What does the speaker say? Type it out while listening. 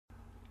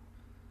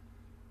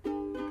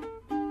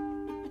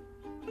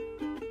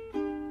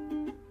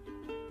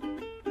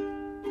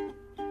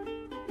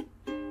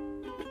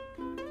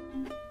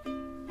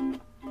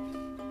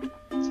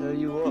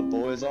you what,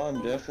 boys?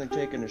 I'm definitely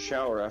taking a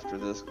shower after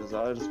this because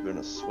it's been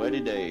a sweaty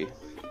day.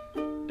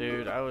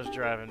 Dude, I was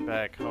driving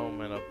back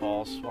home in a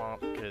ball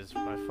swamp because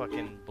my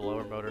fucking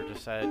blower motor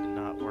decided to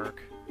not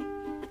work.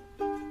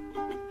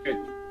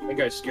 I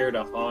think I scared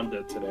a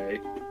Honda today.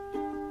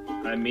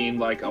 I mean,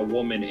 like a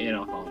woman in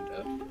a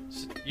Honda.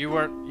 You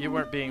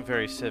weren't being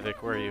very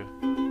civic, were you?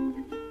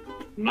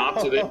 Not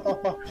today.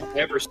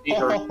 Never see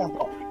her.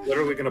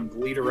 Literally gonna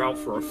bleed her out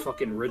for a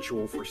fucking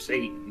ritual for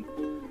Satan.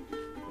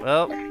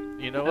 Well,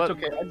 you know That's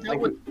what? okay. I dealt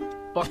with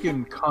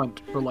fucking cunt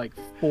for like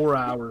 4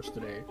 hours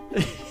today.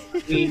 I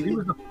mean, he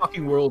was the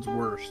fucking world's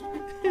worst.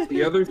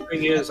 The other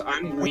thing is,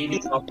 I'm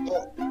weaning off.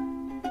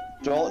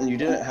 Dalton, you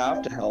didn't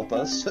have to help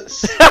us.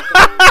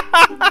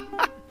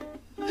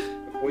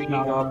 Weaning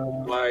off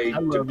of my. I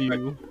love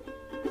you.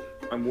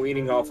 I'm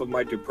weaning off of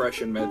my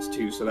depression meds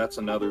too, so that's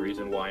another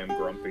reason why I'm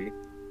grumpy.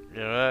 You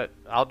know what?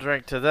 I'll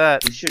drink to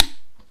that.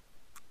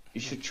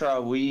 You should try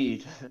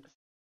weed.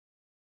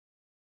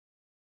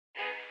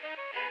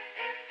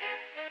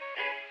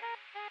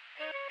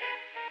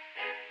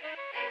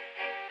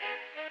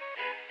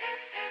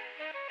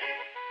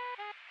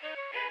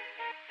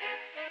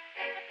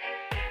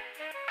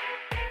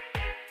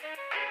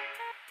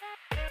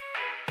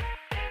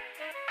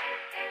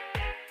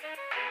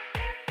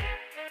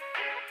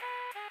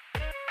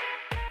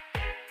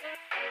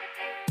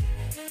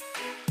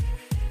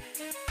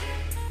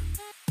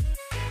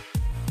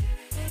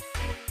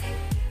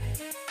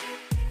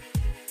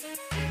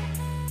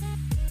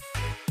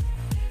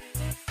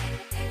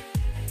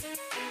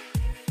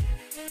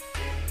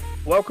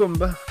 Welcome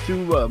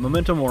to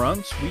Memento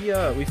Morons.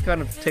 We've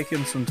kind of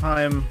taken some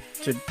time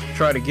to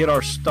try to get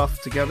our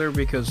stuff together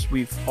because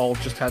we've all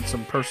just had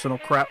some personal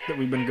crap that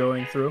we've been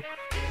going through.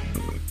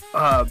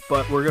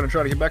 But we're gonna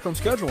try to get back on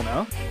schedule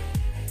now.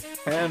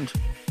 And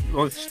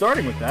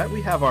starting with that,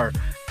 we have our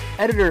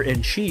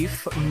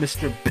editor-in-chief,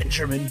 Mr.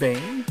 Benjamin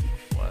Bain.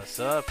 What's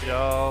up,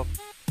 y'all?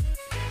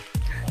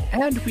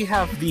 And we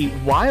have the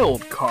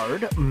wild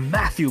card,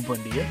 Matthew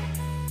Bundia.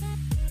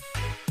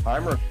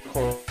 I'm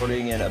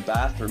recording in a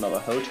bathroom of a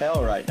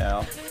hotel right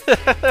now. You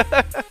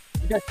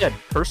guys had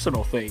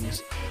personal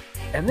things.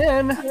 And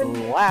then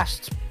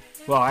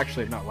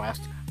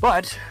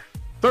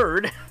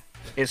third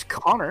is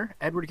Connor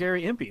Edward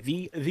Gary Impey,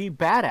 the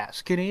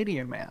badass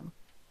Canadian man.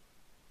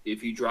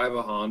 If you drive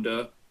a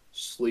Honda,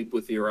 sleep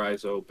with your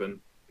eyes open.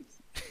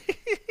 It's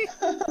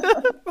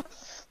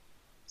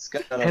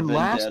got a And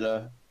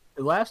vendetta.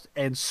 Last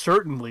and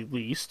certainly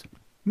least,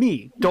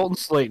 me, Dalton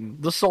Slayton,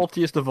 the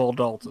saltiest of all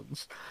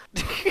Daltons.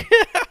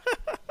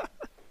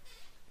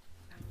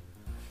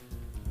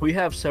 We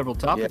have several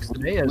topics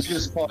today. We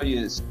just call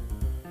you.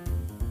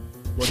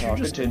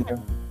 Continue.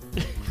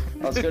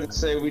 I was going to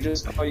say we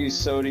just call you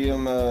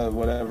sodium,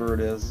 whatever it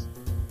is.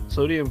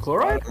 Sodium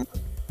chloride?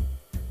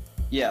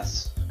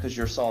 Yes, because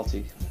you're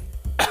salty.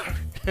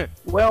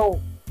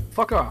 Well,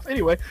 fuck off.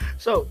 Anyway,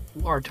 so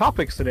our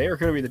topics today are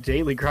going to be the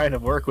daily grind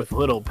of work with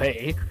little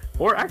pay,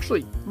 or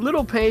actually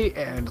little pay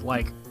and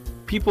like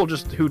people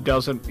just who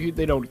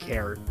they don't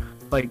care,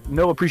 like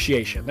no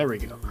appreciation. There we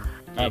go.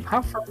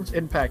 How friends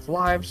impact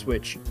lives,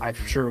 which I'm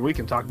sure we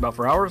can talk about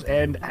for hours,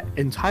 and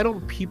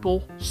entitled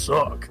people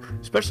suck,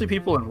 especially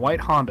people in white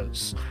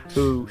Hondas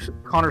who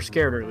Connor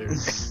scared earlier.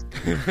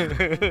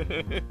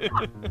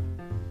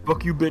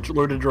 Fuck you, bitch,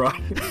 learn to drive.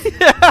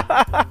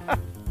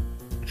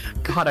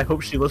 God, I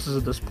hope she listens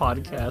to this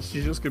podcast.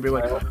 She's just gonna be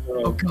like,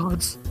 oh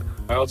gods.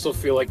 I also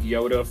feel like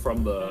Yoda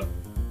from the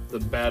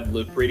bad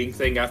lip reading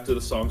thing after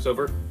the song's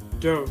over.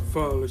 Don't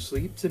fall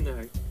asleep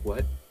tonight.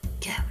 What?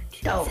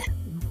 Don't.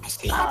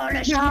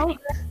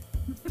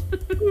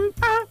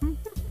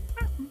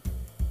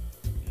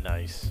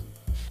 Nice.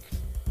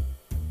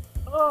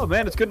 Oh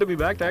man, it's good to be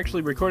back to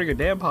actually recording a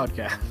damn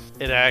podcast.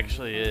 It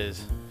actually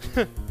is.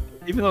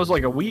 Even though it was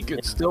like a week,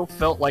 it still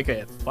felt like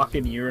a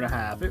fucking year and a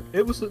half.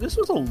 This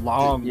was a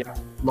long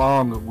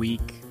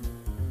week.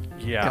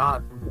 Yeah.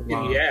 God.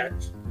 Long. Yeah.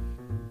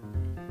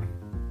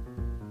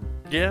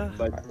 Yeah.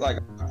 Like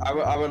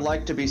I would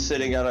like to be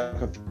sitting at a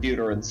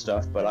computer and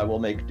stuff, but I will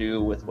make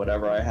do with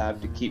whatever I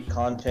have to keep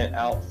content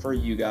out for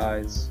you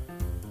guys.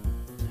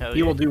 Hell He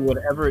yeah. will do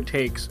whatever it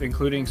takes,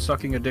 including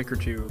sucking a dick or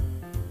two.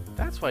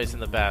 That's why he's in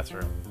the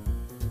bathroom.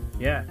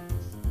 Yeah.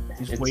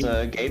 He's It's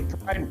waiting. Gay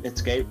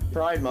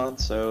Pride Month,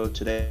 so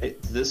this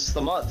is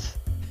the month.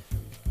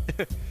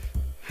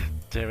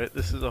 Damn it,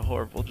 this is a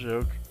horrible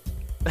joke.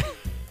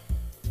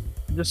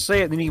 Just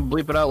say it, then you can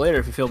bleep it out later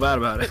if you feel bad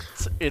about it.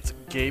 It's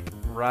Gape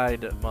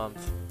Ride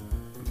Month.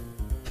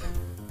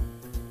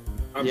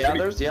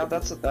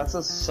 That's a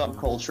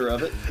subculture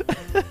of it.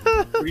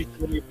 Pretty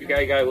sure the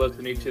guy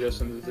listening to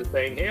this and is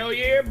saying, "Hell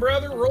yeah,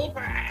 brother, roll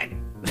tide."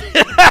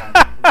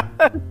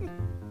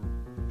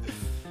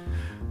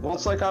 Well,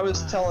 it's like I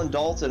was telling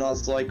Dalton, I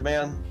was like,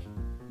 man,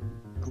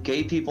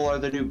 gay people are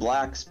the new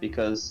blacks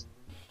because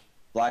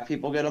black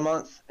people get a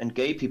month and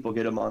gay people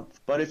get a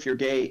month. But if you're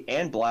gay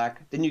and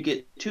black, then you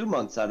get 2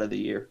 months out of the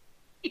year.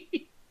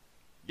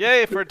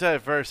 Yay for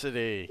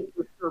diversity!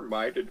 It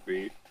reminded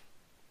me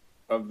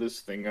of this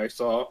thing I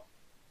saw.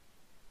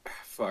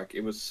 fuck,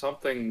 it was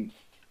something,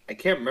 I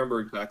can't remember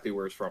exactly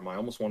where it's from. I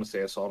almost want to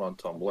say I saw it on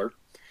Tumblr.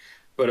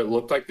 But it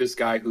looked like this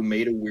guy who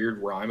made a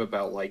weird rhyme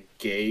about, like,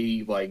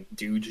 gay, like,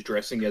 dudes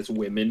dressing as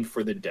women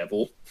for the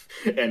devil.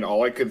 And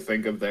all I could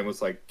think of then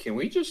was, like, can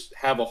we just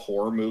have a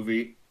horror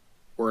movie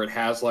where it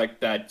has, like,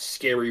 that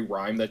scary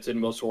rhyme that's in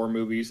most horror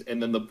movies,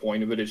 and then the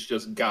point of it is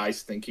just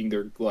guys thinking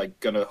they're, like,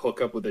 gonna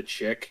hook up with a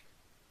chick,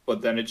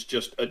 but then it's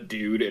just a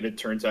dude, and it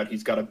turns out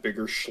he's got a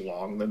bigger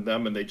schlong than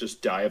them, and they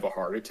just die of a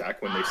heart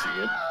attack when they see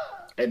it.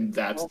 And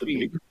that's the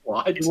big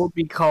plot. It will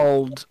be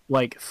called,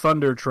 like,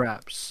 Thunder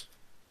Traps.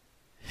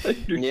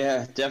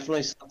 Yeah,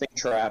 definitely something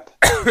trap.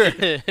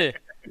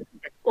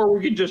 Or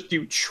we could just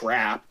do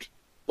Trapped.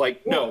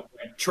 Like, no,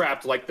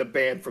 Trapped like the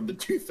band from the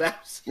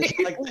 2000s.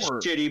 Like the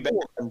shitty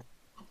band.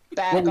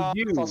 Back What we off,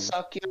 do- I'll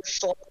suck your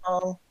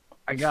schlong.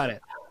 I got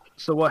it.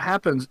 So what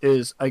happens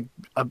is a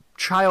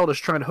child is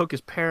trying to hook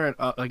his parent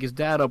up, like his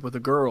dad up with a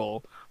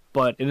girl,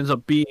 but it ends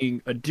up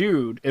being a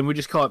dude, and we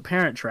just call it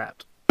Parent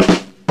Trapped.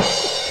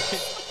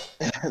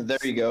 There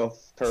you go.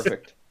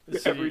 Perfect.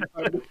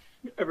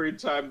 Every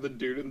time the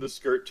dude in the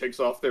skirt takes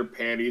off their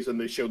panties and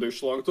they show their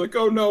schlong, it's like,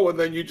 oh no, and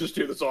then you just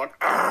hear the song,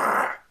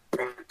 ah,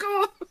 back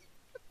off.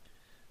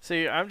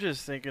 See, I'm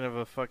just thinking of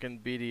a fucking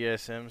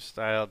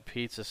BDSM-styled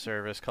pizza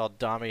service called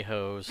Dommy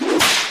Hose.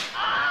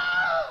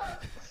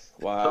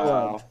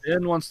 Wow.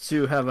 Ben wants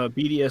to have a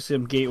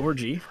BDSM gay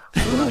orgy.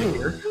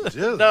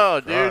 Jesus No,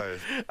 dude.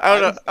 Christ. I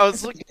don't know. I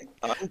was looking.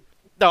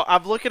 No,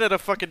 I'm looking at a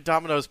fucking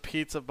Domino's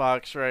pizza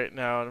box right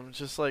now, and I'm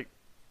just like,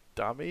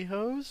 Dommy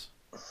Hose?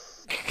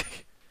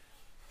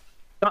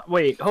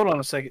 Wait, hold on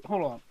a second.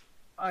 Hold on.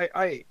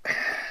 I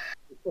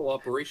This whole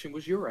operation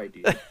was your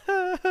idea.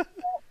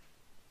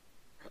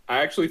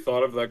 I actually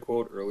thought of that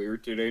quote earlier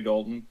today,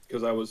 Dalton,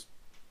 because I was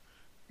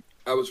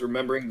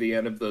remembering the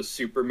end of the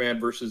Superman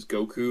versus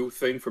Goku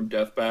thing from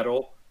Death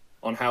Battle,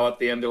 on how at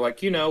the end they're like,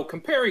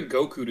 comparing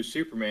Goku to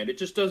Superman, it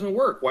just doesn't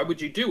work. Why would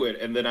you do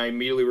it? And then I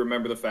immediately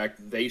remember the fact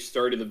that they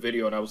started the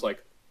video, and I was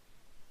like,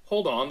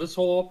 hold on, this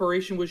whole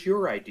operation was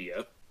your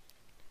idea.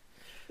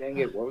 Dang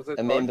it, what was it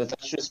I mean, but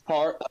that's just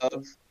part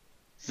of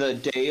the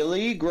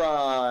daily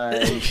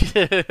grind.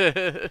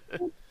 The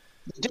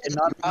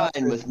daily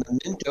grind with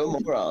Memento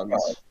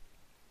Morons.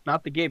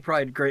 not the gay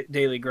pride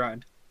daily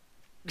grind.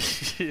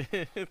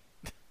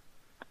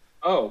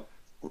 Oh,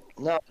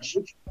 No,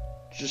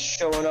 just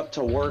showing up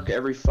to work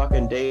every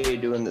fucking day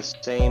doing the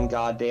same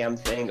goddamn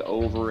thing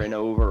over and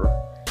over.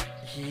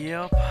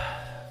 Yep.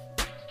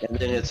 And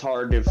then it's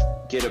hard to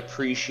get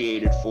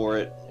appreciated for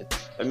it.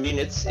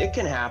 It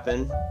can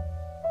happen,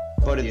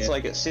 but it's Yeah.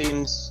 like it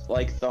seems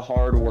like the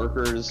hard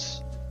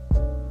workers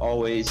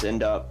always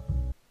end up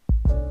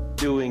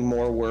doing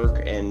more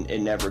work and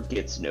it never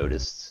gets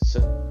noticed. So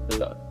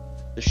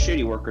the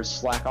shitty workers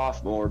slack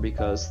off more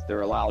because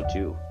they're allowed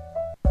to.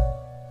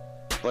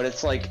 But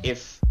it's like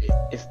if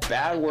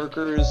bad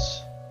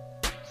workers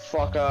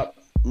fuck up,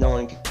 no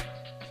one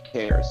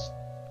cares.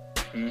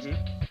 mm-hmm.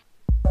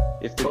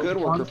 If the good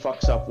worker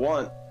fucks up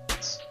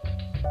once,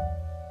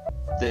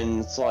 then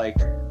it's like,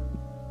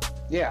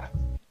 yeah,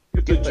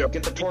 get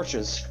the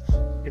torches.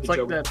 It's The like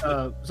Joker.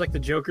 that. It's like the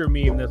Joker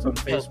meme that's on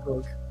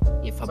Facebook.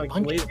 If It's a like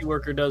the bunch lazy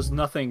worker does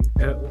nothing,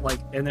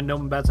 and then no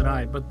one bats an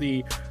eye. But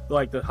the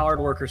hard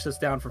worker sits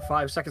down for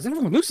 5 seconds, and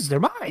everyone loses their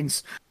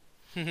minds.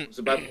 I was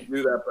about to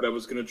do that, but I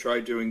was going to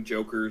try doing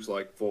Joker's,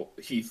 like,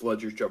 Heath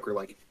Ledger's Joker,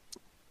 like,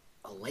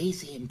 a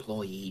lazy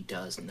employee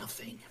does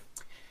nothing,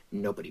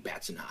 nobody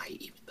bats an eye,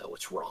 even though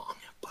it's wrong.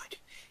 But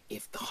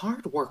if the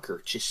hard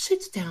worker just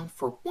sits down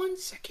for 1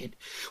 second,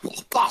 well,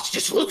 the boss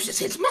just loses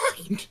his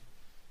mind.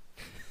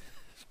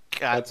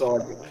 God.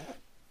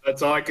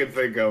 that's all I could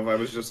think of. I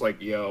was just like,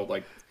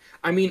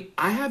 I mean,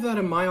 I have that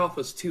in my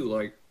office, too.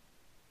 Like,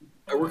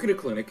 I work at a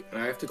clinic,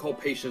 and I have to call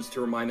patients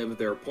to remind them of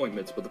their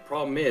appointments, but the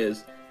problem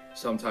is,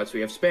 sometimes we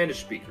have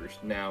Spanish speakers.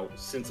 Now,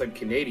 since I'm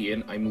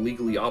Canadian, I'm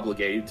legally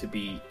obligated to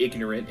be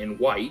ignorant and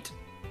white.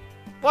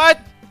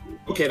 What?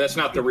 Okay, that's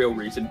not the real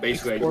reason.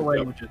 Basically, I Four don't know.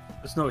 languages.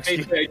 There's no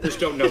excuse. I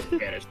just don't know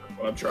Spanish. That's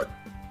what I'm trying.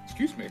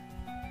 Excuse me.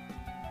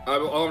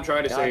 All I'm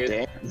trying to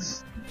say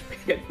is,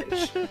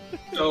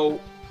 so,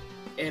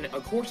 and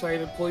of course, I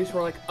have employees who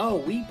are like, "Oh,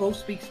 we both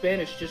speak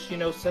Spanish. Just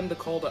send the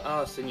call to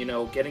us, and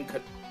get in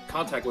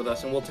contact with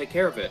us, and we'll take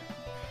care of it."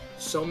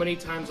 So many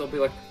times I'll be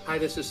like, "Hi,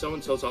 this is so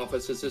and so's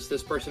office. Is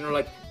this person?" They're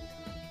like,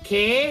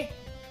 "¿Qué?"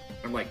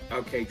 I'm like,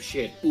 "Okay,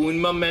 shit. Un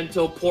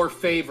momento, por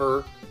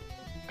favor."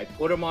 I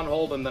put them on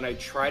hold, and then I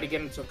try to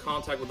get into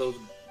contact with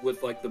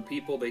the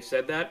people they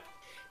said that.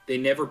 They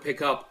never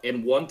pick up.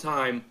 And one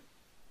time,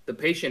 the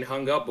patient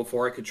hung up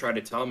before I could try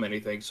to tell him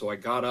anything. So I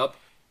got up,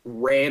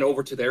 ran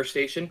over to their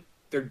station.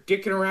 They're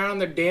dicking around on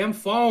their damn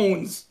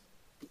phones.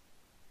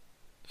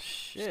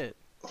 Shit.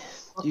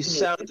 You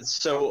sound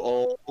so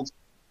old.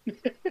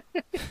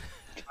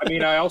 I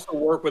mean, I also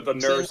work with a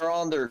nurse. They're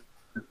on their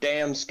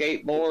damn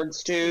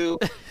skateboards too.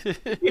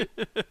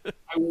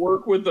 I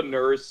work with the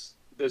nurse,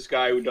 this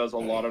guy who does a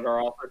lot at our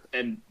office,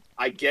 and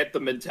I get the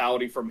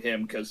mentality from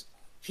him because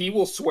he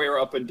will swear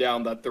up and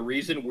down that the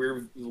reason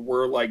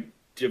we're like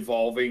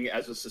devolving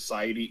as a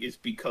society is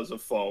because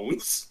of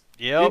phones.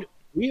 Yep. Dude,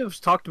 we have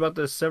talked about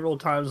this several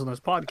times on this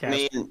podcast.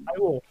 I mean,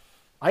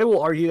 I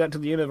will argue that to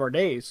the end of our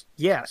days.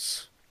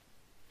 Yes.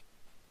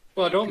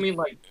 Well, I don't mean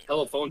like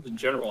telephones in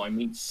general. I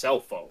mean cell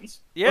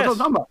phones. Yes. That's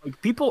what I'm talking about.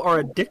 Like, people are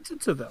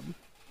addicted to them.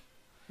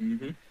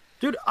 Mm-hmm.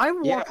 Dude,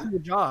 I'm Yeah. walking the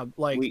job.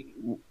 Like,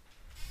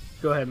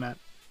 go ahead, Matt.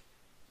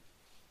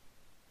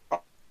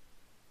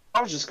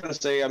 I was just gonna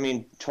say, I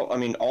mean,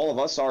 all of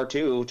us are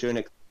too, to an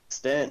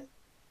extent.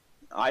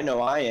 I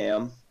know I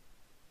am.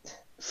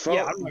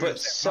 Yeah, I'm not gonna But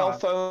say cell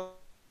not. phones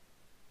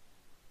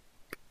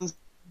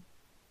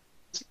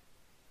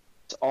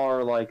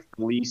are like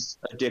the least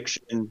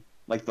addiction,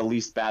 like the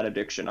least bad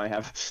addiction I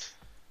have.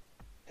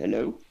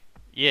 Hello?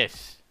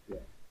 Yes.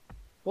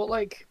 Well,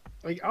 like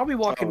I'll be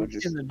walking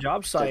just- in the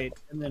job site,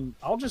 and then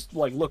I'll just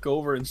like look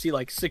over and see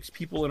like 6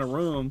 people in a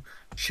room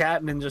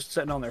chatting and just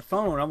sitting on their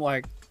phone. I'm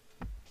like,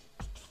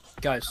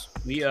 guys,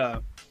 we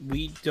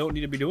don't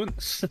need to be doing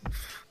this.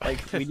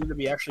 Like, we need to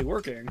be actually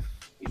working.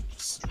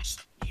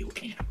 You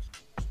animal.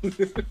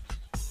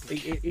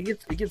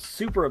 It gets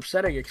super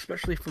upsetting,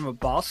 especially from a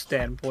boss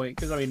standpoint.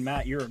 Because I mean,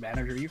 Matt, you're a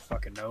manager, you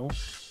fucking know.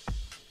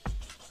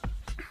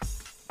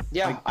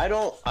 Yeah, I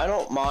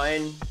don't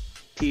mind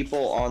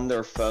people on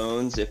their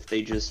phones if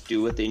they just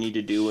do what they need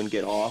to do and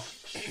get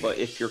off. But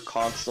if you're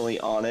constantly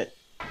on it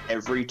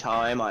every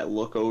time I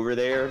look over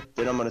there,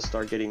 then I'm gonna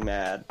start getting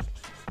mad.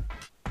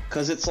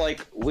 Cause it's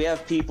like we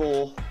have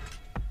people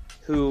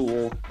who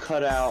will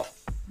cut out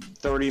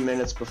 30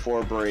 minutes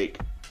before break,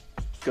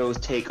 go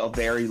take a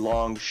very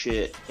long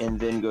shit, and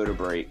then go to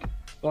break.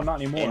 Well, not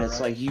anymore. And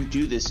it's right? like, you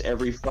do this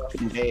every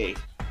fucking day.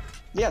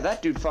 Yeah,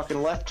 that dude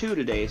fucking left too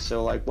today,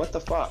 so like, what the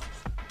fuck?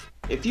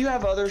 If you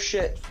have other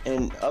shit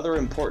and other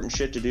important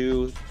shit to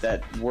do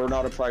that were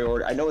not a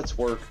priority, I know it's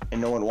work and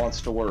no one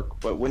wants to work,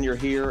 but when you're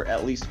here,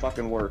 at least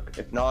fucking work.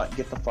 If not,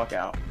 get the fuck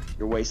out.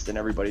 You're wasting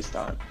everybody's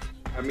time.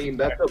 I mean,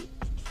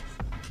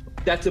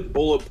 that's a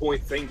bullet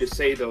point thing to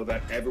say, though,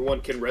 that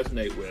everyone can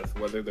resonate with,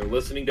 whether they're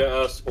listening to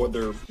us or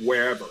they're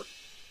wherever.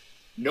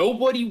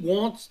 Nobody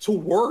wants to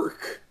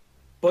work,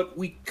 but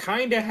we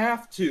kind of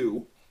have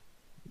to.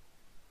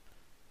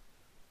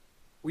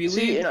 We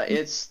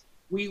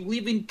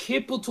live in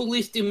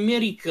capitalist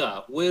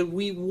America, where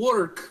we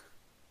work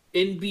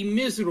and be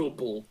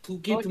miserable to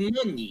get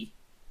money.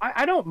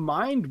 I don't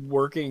mind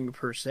working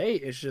per se.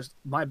 It's just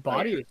my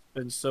body has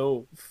been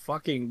so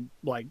fucking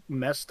like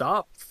messed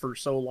up for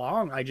so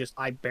long.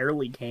 I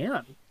barely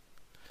can.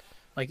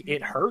 Like,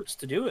 it hurts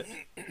to do it.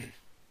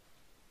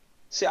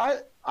 See,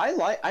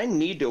 I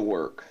need to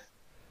work.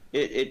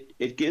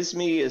 It gives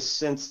me a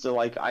sense to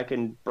like I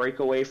can break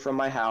away from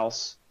my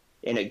house,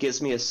 and it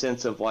gives me a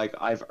sense of like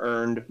I've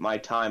earned my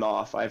time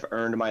off. I've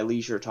earned my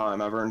leisure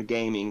time. I've earned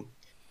gaming.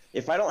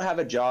 If I don't have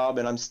a job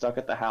and I'm stuck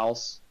at the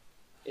house,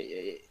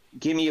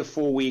 give me a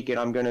full week and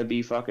I'm gonna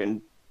be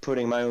fucking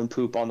putting my own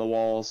poop on the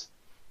walls.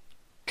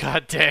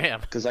 God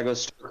damn. Because I go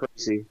stir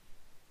crazy.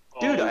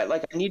 Dude,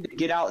 I need to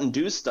get out and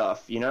do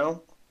stuff, you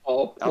know?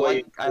 I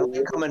like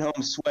coming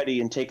home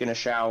sweaty and taking a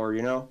shower,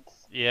 you know?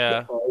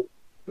 Yeah.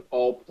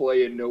 All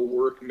play and no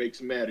work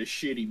makes Matt a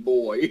shitty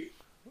boy.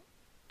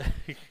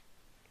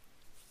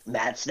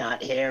 Matt's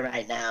not here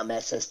right now,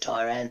 Mrs.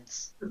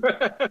 Torrance.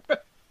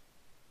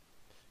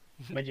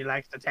 Would you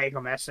like to take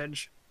a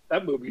message?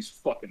 That movie's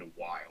fucking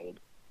wild.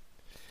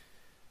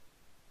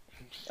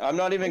 I'm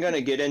not even going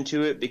to get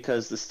into it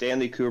because the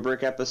Stanley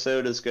Kubrick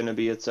episode is going to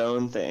be its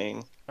own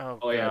thing. Oh,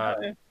 Oh, yeah.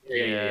 God.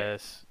 Yeah.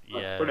 Yes.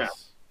 Yes. For now.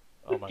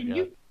 Oh, my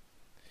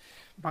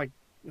God.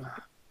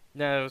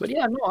 No. But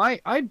yeah, no, I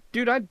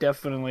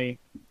definitely,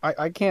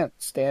 I can't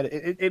stand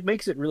it. It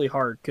makes it really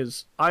hard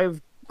because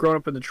I've grown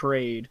up in the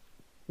trade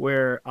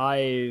where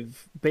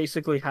I've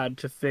basically had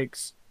to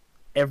fix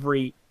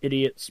every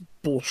idiot's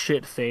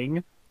bullshit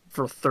thing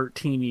for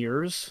 13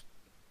 years.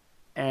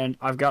 And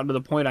I've gotten to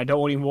the point I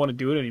don't even want to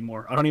do it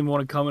anymore. I don't even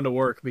want to come into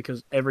work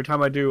because every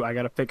time I do, I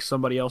got to fix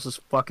somebody else's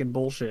fucking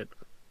bullshit.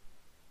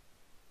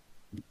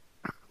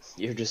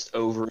 You're just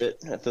over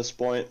it at this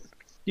point.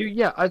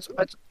 Yeah, it's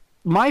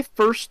my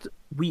first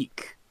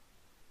week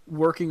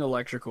working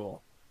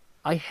electrical.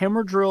 I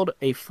hammer drilled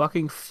a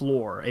fucking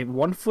floor, a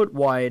 1 foot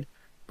wide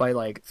by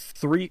like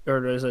 2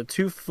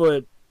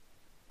 foot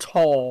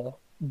tall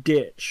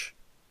ditch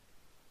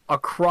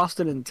across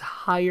an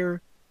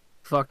entire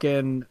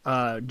fucking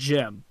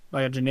gym,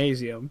 like a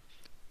gymnasium,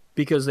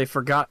 because they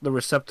forgot the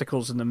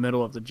receptacles in the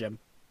middle of the gym.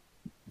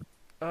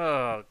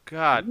 Oh,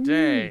 God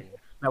dang.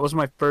 That was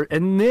my first,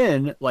 and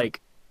then like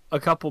a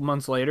couple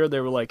months later, they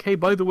were like, "Hey,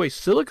 by the way,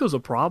 silica's a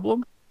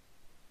problem."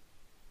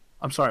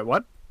 I'm sorry,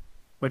 what?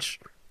 Which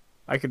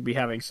I could be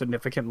having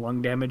significant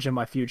lung damage in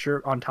my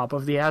future on top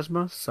of the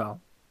asthma, so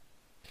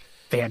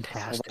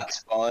fantastic.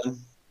 That's fun.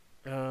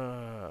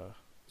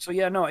 So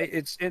yeah, no,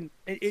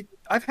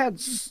 I've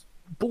had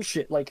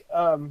bullshit like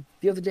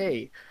the other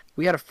day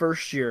we had a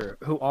first year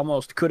who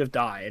almost could have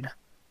died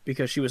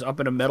because she was up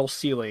in a metal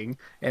ceiling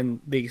and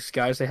these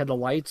guys, they had the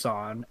lights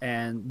on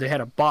and they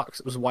had a box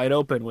that was wide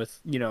open with,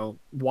 you know,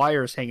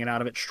 wires hanging out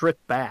of it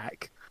stripped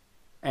back,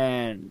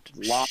 and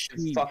live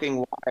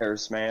fucking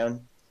wires,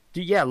 man.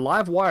 Yeah,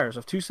 live wires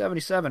of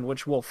 277,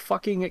 which will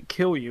fucking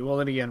kill you. Well,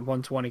 then again,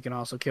 120 can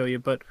also kill you,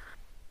 but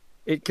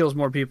it kills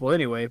more people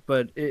anyway.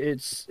 But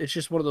it's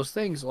just one of those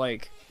things.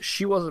 Like,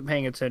 she wasn't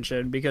paying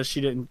attention because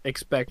she didn't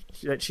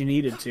expect that she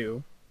needed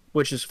to,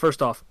 which is,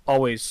 first off,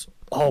 always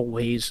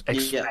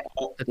expect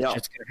that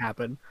shit's gonna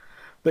happen.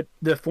 But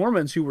the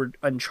foremans who were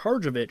in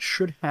charge of it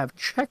should have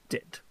checked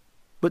it,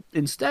 but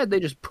instead they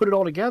just put it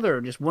all together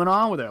and just went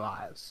on with their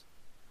lives.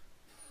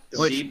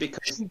 See,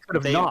 because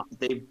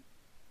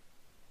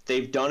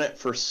they've done it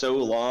for so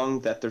long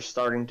that they're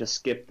starting to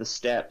skip the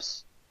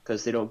steps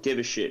because they don't give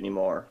a shit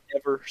anymore.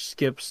 Never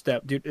skip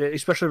step, dude.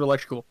 Especially with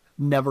electrical.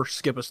 Never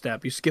skip a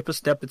step. You skip a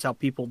step, it's how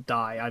people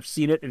die. I've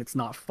seen it, and it's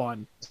not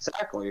fun.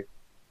 Exactly.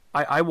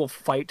 I will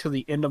fight to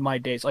the end of my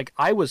days. Like,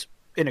 I was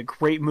in a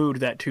great mood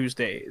that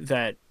Tuesday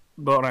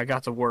when I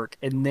got to work,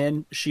 and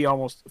then she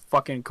almost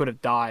fucking could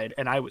have died,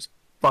 and I was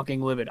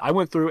fucking livid. I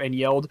went through and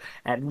yelled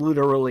at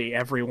literally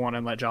everyone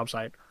on that job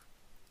site.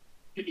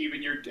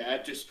 Even your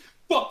dad just,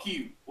 fuck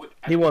you.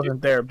 He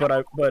wasn't there, but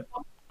I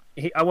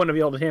wouldn't have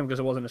yelled at him because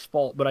it wasn't his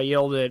fault. But I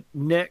yelled at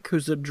Nick,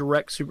 who's the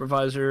direct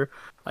supervisor.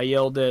 I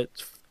yelled at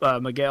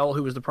Miguel,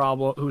 who was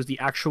the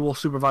actual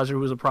supervisor, who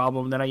was a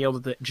problem. Then I yelled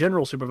at the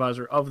general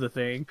supervisor of the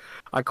thing.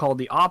 I called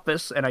the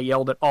office and I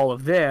yelled at all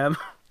of them.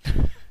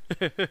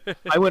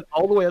 I went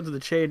all the way up to the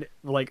chain,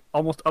 like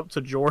almost up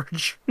to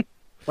George.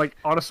 Like,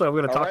 honestly, I'm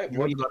going to talk to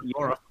George about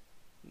Laura.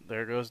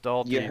 There goes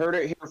Dalton. You heard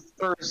it here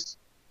first.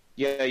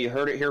 Yeah, you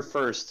heard it here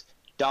first.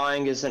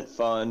 Dying isn't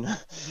fun.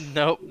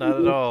 Nope, not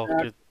at all.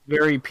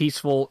 Very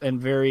peaceful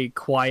and very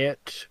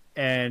quiet,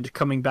 and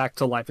coming back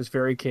to life is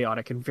very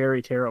chaotic and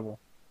very terrible.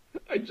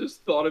 I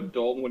just thought of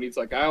Dalton when he's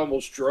like, I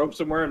almost drove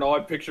somewhere, and all I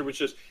pictured was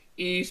just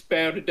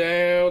eastbound and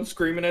down,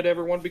 screaming at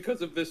everyone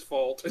because of this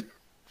fault.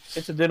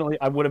 Incidentally,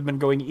 I would have been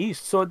going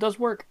east, so it does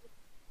work.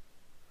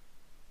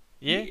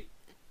 Yeah.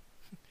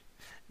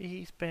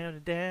 Eastbound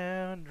and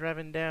down,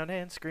 driving down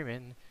and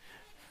screaming.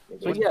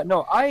 So yeah,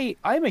 no,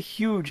 I'm a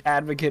huge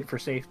advocate for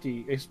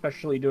safety,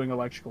 especially doing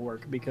electrical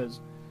work,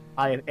 because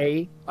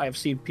I have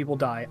seen people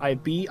die. I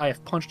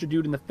have punched a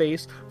dude in the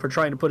face for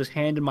trying to put his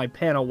hand in my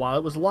panel while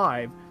it was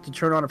live to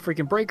turn on a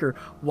freaking breaker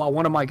while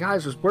one of my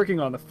guys was working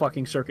on the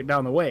fucking circuit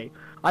down the way.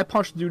 I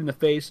punched the dude in the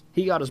face.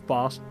 He got his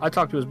boss. I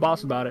talked to his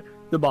boss about it.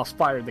 The boss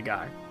fired the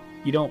guy.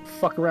 You don't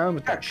fuck around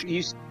with that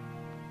shit.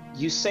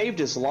 You saved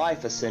his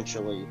life,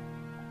 essentially.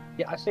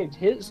 Yeah, I saved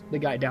the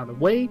guy down the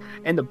way,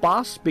 and the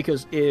boss,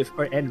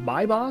 and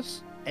my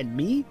boss, and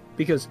me,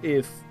 because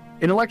if,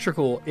 in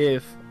electrical,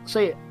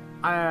 say,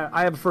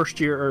 I have a first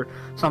year or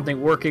something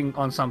working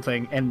on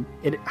something, and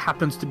it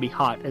happens to be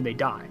hot, and they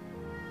die,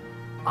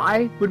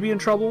 I would be in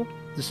trouble,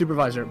 the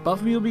supervisor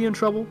above me will be in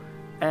trouble,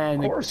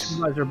 and the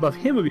supervisor above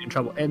him will be in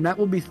trouble, and that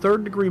will be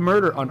third-degree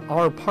murder on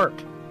our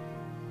part.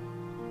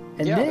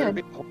 And yeah, then there'd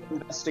be a whole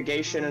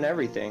investigation and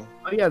everything.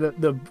 Oh yeah,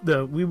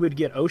 we would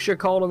get OSHA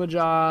called on the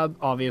job,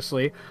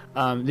 obviously.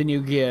 Then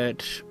you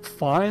get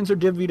fines are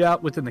divvied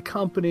out within the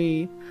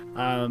company.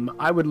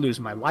 I would lose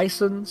my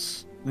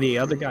license. The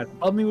other guys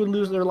above me would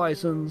lose their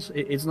license.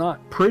 It's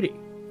not pretty,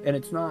 and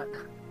it's not.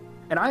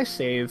 And I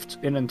saved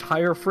an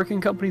entire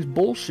freaking company's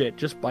bullshit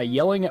just by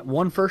yelling at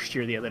one first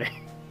year the other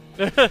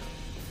day.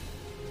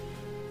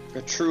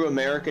 A true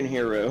American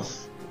hero.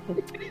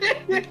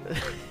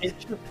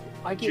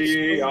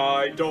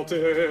 G.I.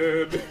 Dalton.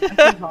 I've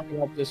been talking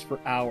about this for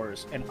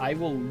hours, and I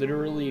will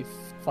literally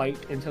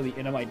fight until the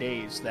end of my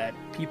days that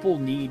people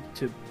need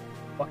to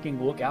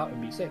fucking look out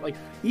and be safe.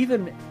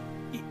 Even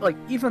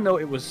though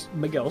it was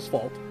Miguel's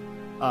fault,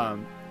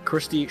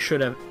 Christy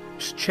should have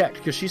checked,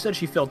 because she said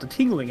she felt a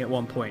tingling at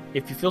one point.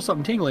 If you feel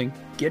something tingling,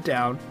 get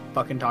down,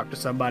 fucking talk to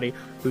somebody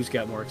who's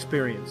got more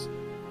experience.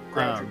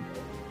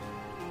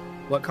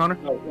 What, Connor?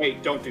 No,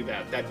 wait, don't do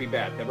that. That'd be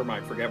bad. Never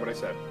mind. Forget what I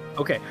said.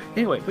 Okay.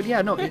 Anyway, but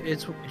yeah, no,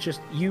 it's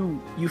just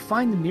you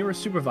find the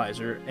nearest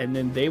supervisor, and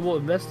then they will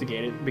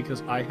investigate it,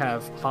 because I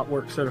have hot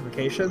work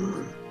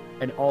certification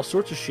and all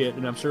sorts of shit,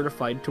 and I'm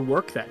certified to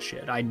work that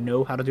shit. I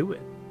know how to do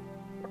it.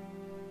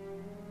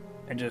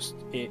 And just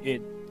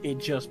it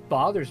just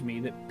bothers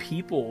me that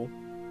people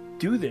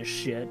do this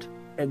shit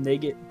and they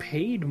get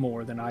paid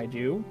more than I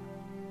do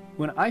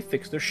when I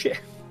fix their shit.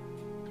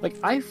 Like,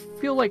 I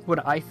feel like when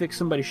I fix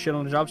somebody's shit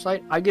on a job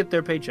site, I get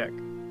their paycheck.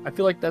 I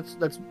feel like that's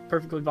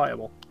perfectly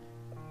viable.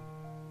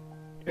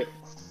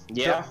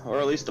 Yeah, or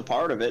at least a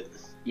part of it.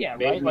 Yeah,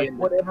 right? Like,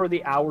 whatever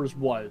the hours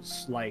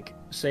was. Like,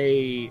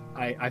 say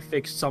I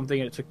fixed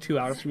something and it took 2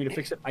 hours for me to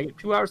fix it, I get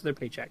 2 hours of their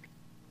paycheck.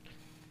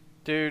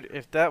 Dude,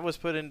 if that was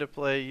put into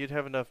play, you'd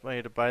have enough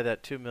money to buy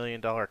that $2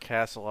 million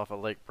castle off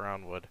of Lake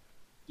Brownwood.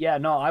 Yeah,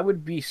 no, I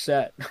would be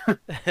set.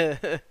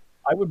 I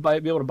would be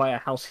able to buy a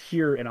house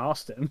here in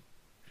Austin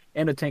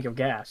and a tank of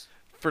gas.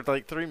 For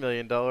like $3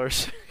 million.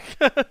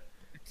 At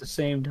the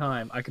same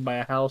time, I could buy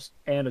a house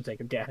and a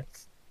tank of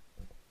gas.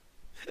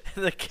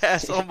 The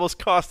gas almost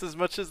cost as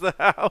much as the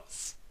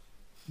house.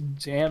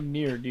 Damn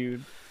near,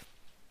 dude.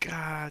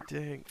 God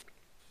dang.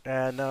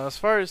 And as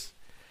far as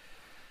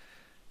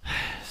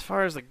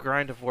the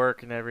grind of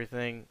work and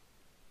everything,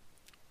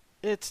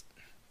 it's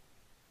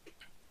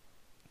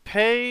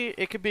pay.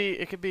 It could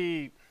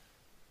be.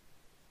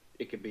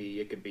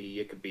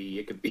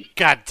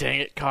 God dang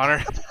it,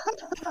 Connor.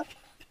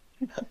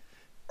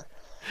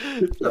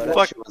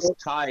 That shit was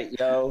tight,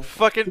 yo.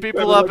 Fucking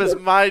people up is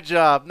my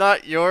job,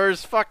 not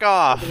yours. Fuck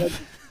off.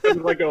 It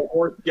was like a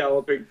horse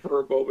galloping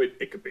for a moment.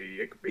 It could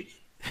be.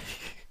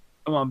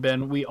 Come on,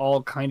 Ben. We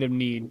all kind of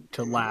need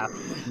to laugh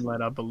and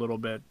let up a little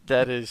bit.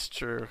 That is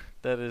true.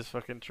 That is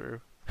fucking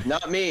true.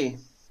 Not me.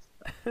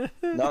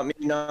 Not me.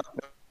 Not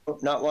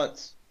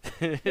once.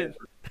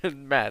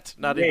 Matt,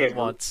 not even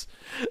once.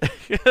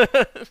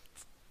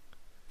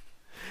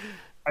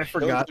 I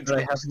forgot that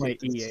I have my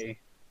EA.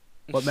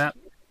 What, Matt?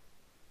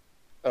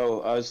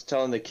 Oh, I was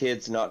telling the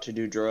kids not to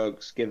do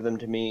drugs. Give them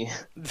to me.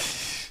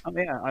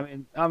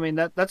 I mean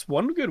that's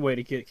one good way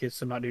to get kids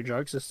to not do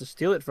drugs is to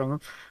steal it from them.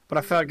 But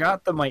I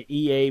forgot that my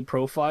EA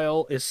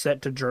profile is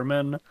set to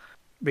German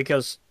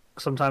because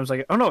sometimes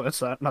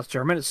it's not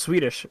German, it's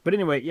Swedish. But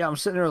anyway, yeah, I'm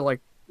sitting there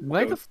like,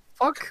 why the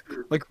fuck?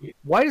 Like,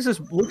 why does this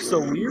look so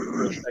weird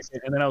for a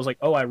second? And then I was like,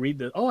 oh, I read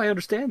this. Oh, I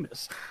understand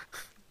this.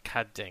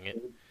 God dang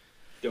it.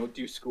 Don't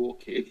do school,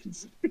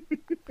 kids.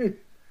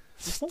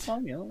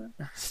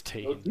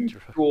 Stay in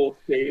drugs. School,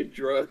 stay in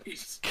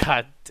drugs.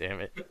 God damn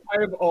it. I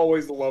have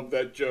always loved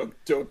that joke.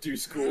 Don't do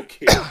school,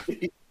 kids, stay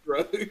in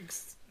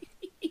drugs.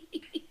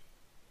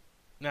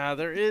 Now,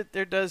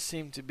 there does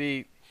seem to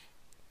be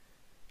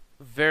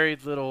very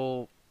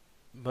little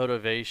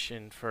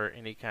motivation for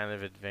any kind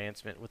of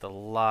advancement with a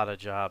lot of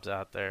jobs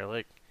out there.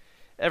 Like,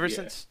 ever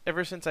since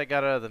I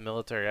got out of the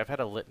military, I've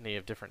had a litany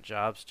of different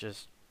jobs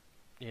just,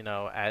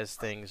 as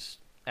things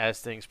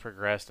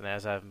progressed and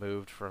as I've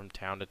moved from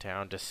town to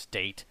town to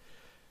state,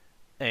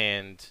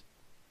 and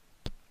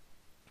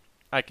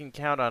I can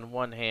count on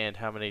one hand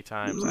how many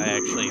times I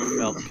actually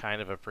felt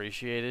kind of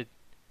appreciated.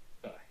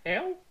 The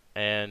hell?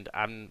 And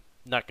I'm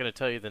not going to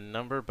tell you the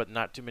number, but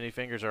not too many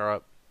fingers are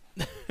up.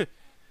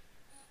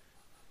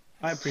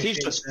 I appreciate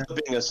He's just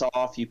flipping us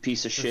off, you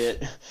piece of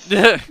shit.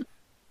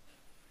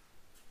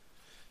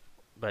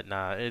 But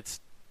nah,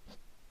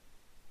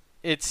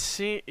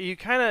 you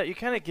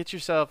kind of get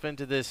yourself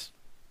into this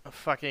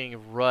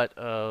fucking rut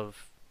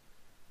of,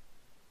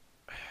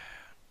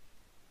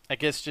 I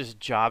guess, just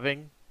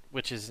jobbing,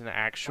 which is an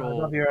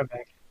actual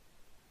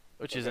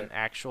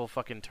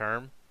fucking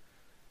term,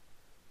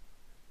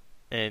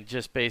 and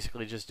just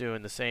basically just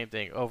doing the same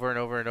thing over and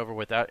over and over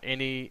without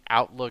any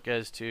outlook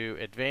as to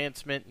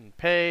advancement and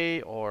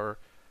pay or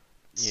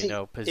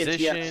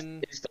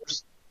position.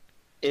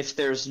 If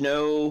there's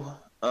no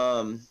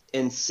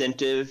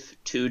incentive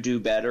to do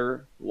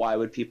better, why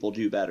would people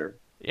do better?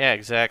 Yeah,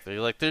 exactly.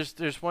 Like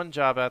there's one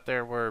job out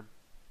there where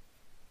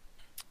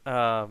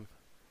the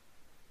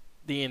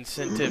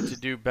incentive to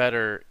do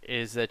better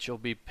is that you'll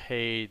be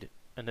paid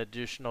an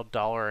additional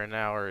 $1 an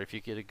hour if you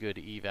get a good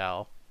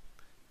eval.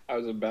 I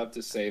was about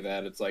to say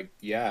that. It's like,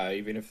 yeah,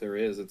 even if there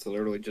is, it's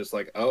literally just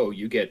like, oh,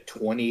 you get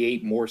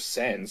 28 more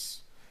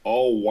cents.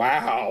 Oh,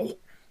 wow.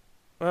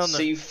 Well,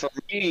 see, for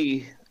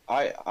me,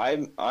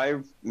 I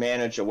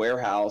manage a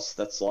warehouse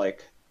that's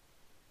like,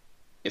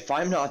 if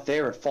I'm not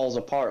there, it falls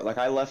apart. Like,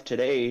 I left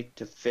today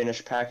to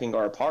finish packing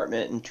our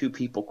apartment, and 2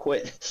 people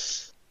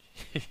quit.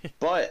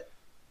 But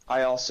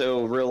I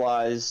also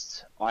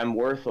realized I'm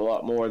worth a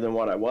lot more than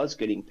what I was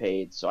getting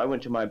paid. So I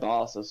went to my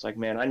boss. I was like,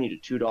 man, I need a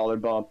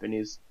 $2 bump.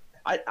 And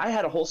I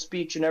had a whole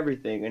speech and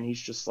everything. And he's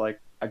just like,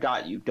 I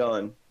got you,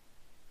 done.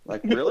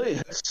 Like,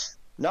 really?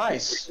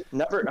 Nice.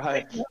 Never.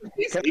 Can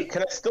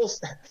I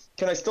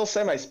still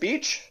say my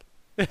speech?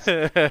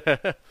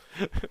 I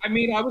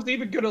mean, I was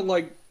even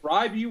gonna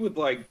bribe you with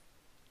like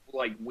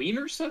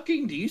wiener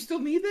sucking. Do you still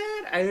need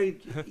that?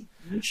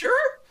 You sure?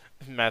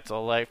 Matt's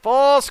all like,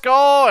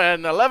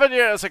 11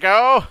 years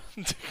ago.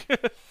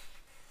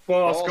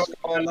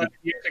 11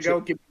 years ago,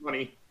 give me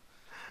money.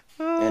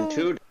 And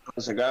 $2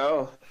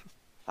 ago,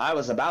 I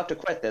was about to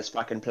quit this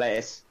fucking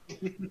place.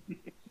 I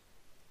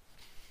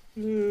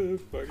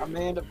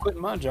may end up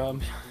quitting my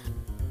job.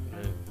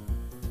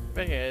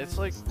 But yeah, it's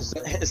like...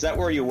 Is that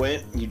where you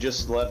went? You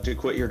just left to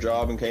quit your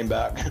job and came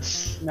back?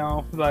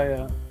 No,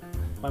 my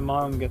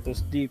mom got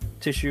this deep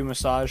tissue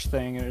massage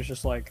thing, and it's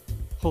just like,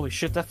 holy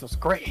shit, that feels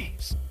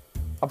great.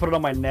 I put it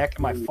on my neck,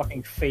 and my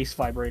fucking face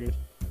vibrated.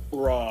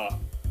 Bruh.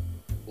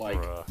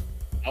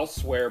 I'll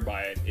swear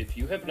by it. If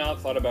you have not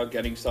thought about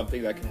getting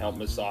something that can help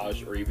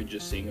massage, or even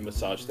just seeing a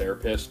massage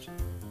therapist,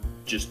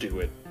 just do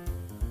it.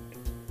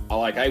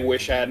 I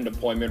wish I had an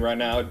appointment right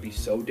now. It'd be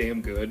so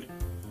damn good.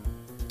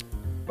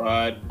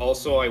 But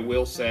also, I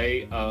will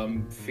say,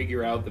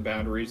 figure out the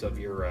boundaries of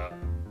your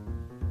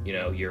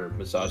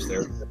massage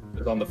therapist.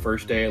 Because on the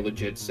first day, I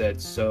legit said,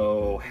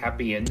 so,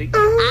 happy ending?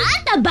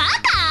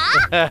 I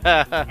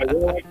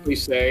will actually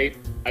say,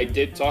 I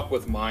did talk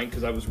with mine,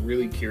 because I was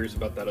really curious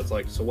about that. It's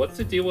like, so what's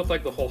the deal with,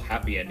 the whole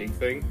happy ending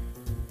thing?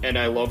 And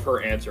I love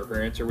her answer.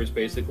 Her answer was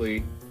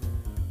basically,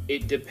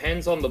 it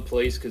depends on the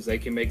place, because they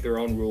can make their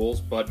own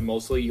rules, but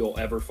mostly you'll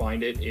ever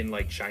find it in,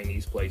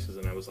 Chinese places.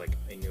 And I was like,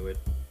 I knew it.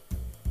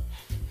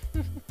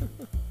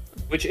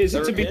 Which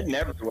isn't They're to be hidden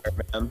everywhere,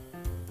 man.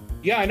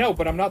 Yeah, I know,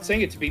 but I'm not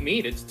saying it to be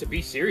mean. It's to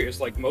be serious.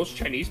 Like, most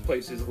Chinese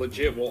places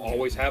legit will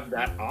always have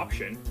that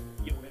option.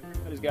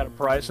 Everybody's got a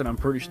price, and I'm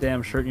pretty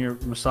damn sure your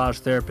massage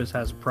therapist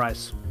has a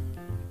price.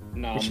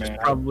 No, Which man. is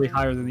probably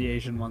higher than the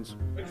Asian ones.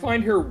 I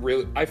find her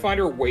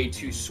way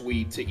too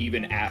sweet to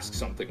even ask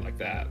something like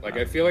that. Like,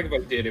 I feel like if I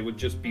did, it would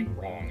just be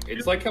wrong.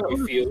 It's like how I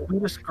feel. The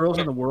sweetest girls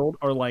in the world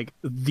are like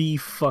the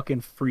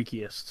fucking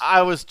freakiest.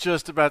 I was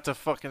just about to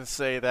fucking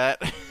say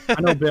that.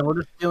 I know, Ben. We're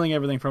just stealing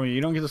everything from you.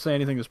 You don't get to say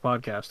anything this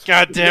podcast.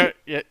 God damn it.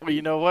 Yeah, well,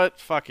 you know what?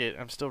 Fuck it.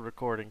 I'm still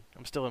recording.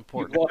 I'm still You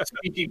important. lost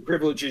speaking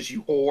privileges,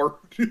 you whore.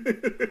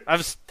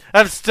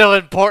 I'm still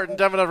important.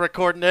 I'm gonna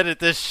record and edit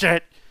this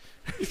shit.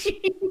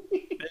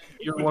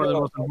 You're one of the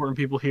most important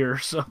people here,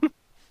 so.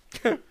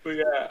 But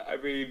yeah, I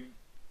mean,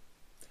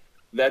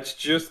 that's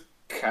just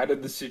kind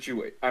of the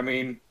situation. I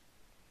mean,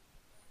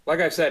 like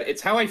I said,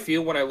 it's how I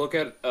feel when I look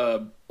at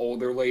an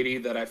older lady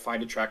that I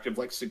find attractive,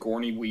 like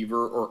Sigourney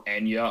Weaver or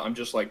Enya. I'm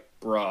just like,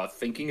 bruh,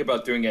 thinking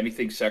about doing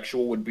anything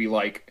sexual would be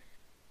like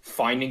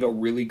finding a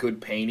really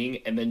good painting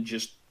and then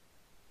just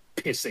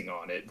pissing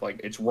on it.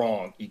 Like, it's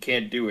wrong. You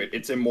can't do it.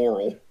 It's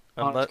immoral.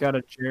 It's got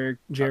a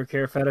Jer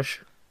Care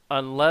fetish.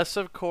 Unless,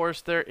 of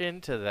course, they're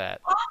into that.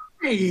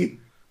 Hey,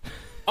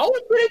 I'll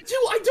admit it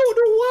too. I don't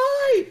know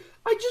why.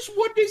 I just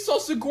one day saw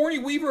Sigourney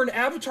Weaver in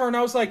Avatar, and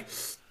I was like,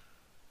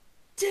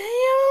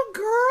 "Damn,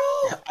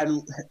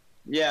 girl!"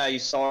 Yeah, you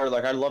saw her.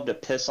 Like, I'd love to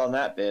piss on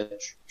that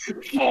bitch.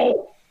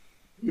 Oh,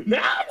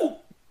 no.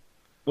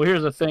 Well,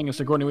 here's the thing: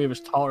 Sigourney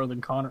Weaver's taller than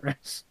Connor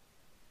is.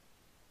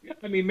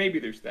 I mean, maybe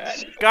there's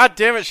that. God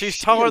damn it, she's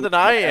taller than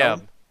I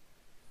am.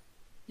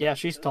 Yeah,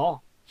 she's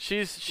tall.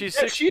 She's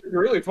Yeah, she's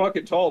really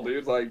fucking tall,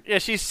 dude. Like, yeah,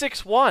 she's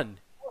 6'1".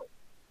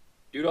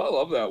 dude, I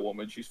love that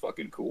woman. She's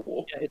fucking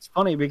cool. Yeah, it's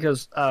funny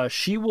because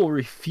she will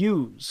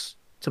refuse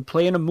to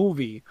play in a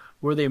movie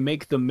where they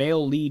make the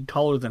male lead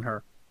taller than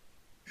her.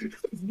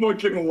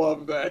 Fucking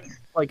love that.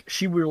 Like,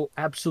 she will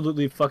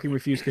absolutely fucking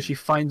refuse because she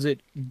finds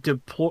it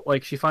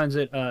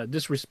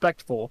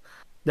disrespectful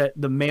that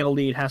the male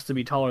lead has to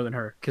be taller than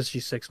her because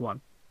she's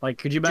 6'1". Like,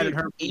 could you imagine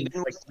her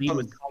even like, lead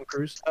with Tom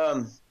Cruise?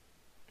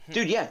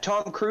 Dude, yeah,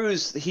 Tom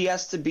Cruise, he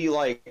has to be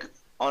like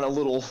on a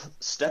little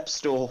step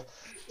stool,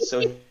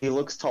 so he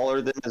looks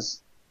taller than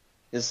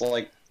his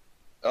like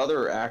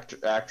other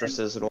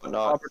actresses and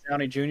whatnot. Robert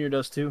Downey Jr.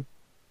 does too.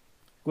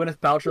 Gwyneth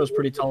Paltrow's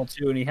pretty tall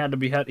too, and he had to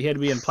be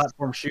in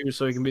platform shoes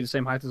so he can be the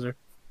same height as her.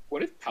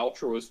 Gwyneth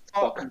Paltrow is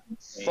Fuck fucking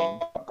insane.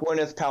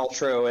 Gwyneth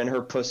Paltrow and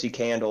her pussy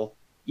candle.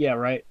 Yeah,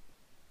 right.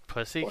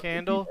 Pussy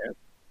candle?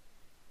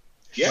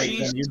 Yeah, Like,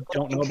 you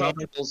don't know about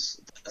it?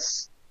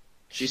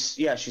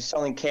 She's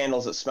selling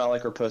candles that smell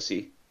like her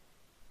pussy.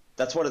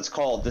 That's what it's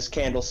called. This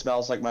candle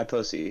smells like my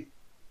pussy.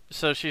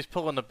 So she's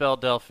pulling the Belle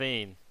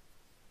Delphine.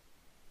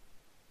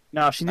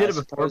 No, she did it I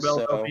before suppose Belle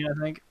so. Delphine,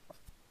 I think.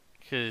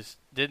 Cause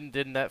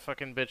didn't that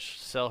fucking bitch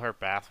sell her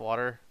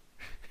bathwater?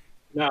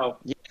 No.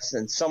 Yes,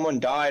 and someone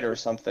died or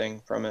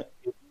something from it.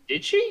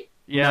 Did she?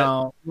 Yeah.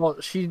 No, well,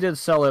 she did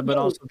sell it, but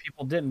No. also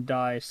people didn't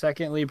die.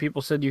 Secondly,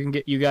 people said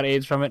you got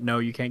AIDS from it. No,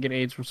 you can't get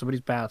AIDS from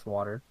somebody's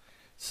bathwater.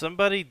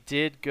 Somebody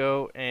did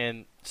go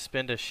and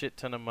spend a shit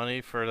ton of money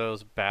for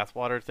those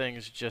bathwater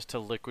things just to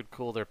liquid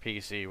cool their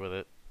PC with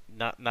it.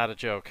 Not a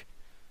joke.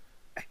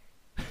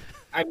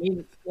 I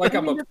mean, like,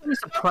 I'm a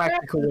It's a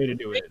practical way to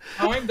do it.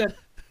 time that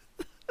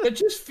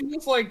just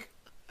feels like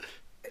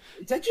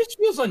that just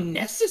feels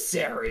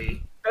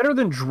unnecessary. Better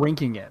than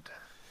drinking it.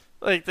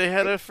 Like they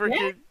had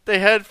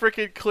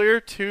freaking clear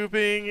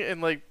tubing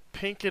and like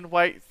pink and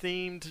white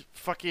themed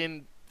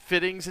fucking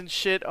fittings and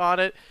shit on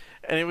it,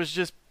 and it was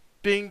just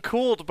being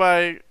cooled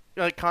by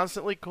like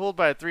constantly cooled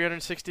by a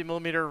 360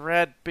 millimeter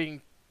red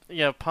being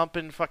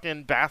pumping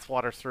fucking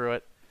bathwater through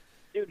it.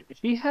 Dude,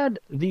 she had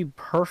the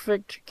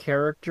perfect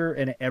character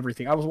and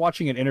everything. I was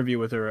watching an interview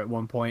with her at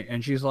one point,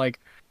 and she's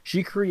like,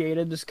 she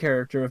created this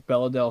character of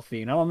Bella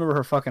Delphine. I don't remember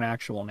her fucking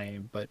actual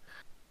name, but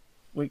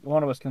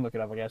one of us can look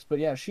it up, I guess. But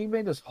yeah, she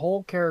made this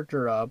whole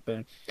character up,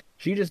 and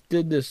she just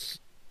did this.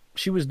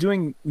 She was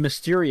doing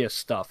mysterious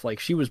stuff. Like,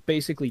 she was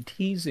basically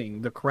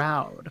teasing the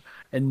crowd,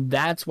 and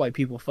that's why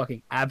people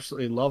fucking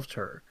absolutely loved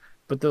her.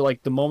 But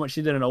the moment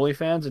she did an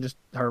OnlyFans,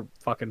 her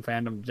fucking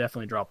fandom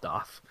definitely dropped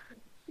off.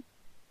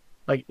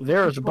 Like,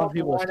 there's a bunch of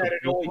people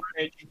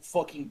You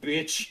fucking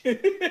bitch.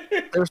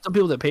 there's some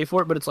people that pay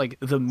for it, but it's like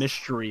the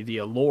mystery, the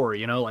allure,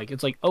 like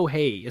it's like, oh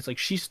hey, it's like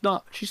she's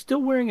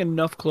still wearing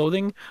enough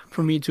clothing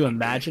for me to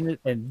imagine it,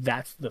 and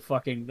that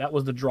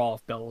was the draw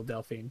of Bella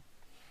Delphine.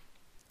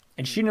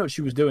 And she knew what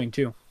she was doing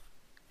too.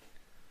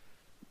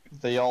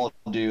 They all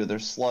do. They're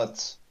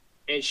sluts.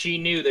 And she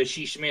knew that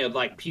she smelled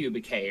like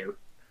pubic hair.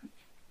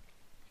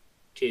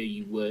 Tell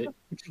you what.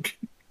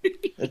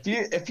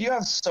 If you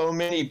have so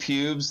many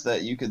pubes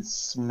that you could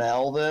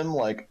smell them,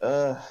 like,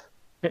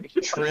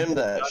 trim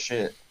that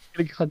shit.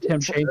 Goddamn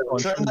Trim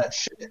chainsaw. that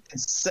shit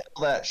and sell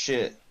that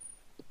shit.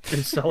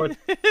 And sell it.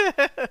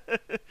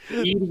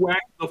 Weed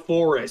whack the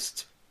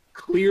forest.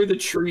 Clear the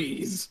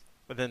trees.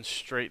 But then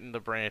straighten the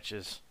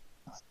branches.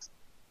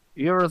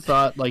 You ever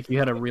thought like you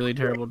had a really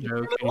terrible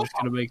joke and you're just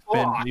gonna make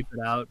Finn bleep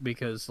it out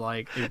because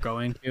like you're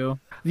going to?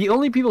 The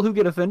only people who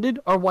get offended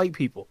are white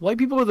people. White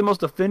people are the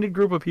most offended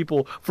group of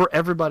people for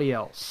everybody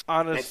else.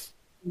 Honest.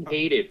 I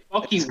hate it.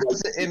 Fuck you.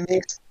 It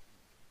makes.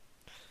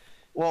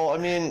 Well, I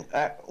mean,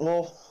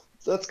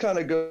 that's kind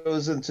of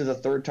goes into the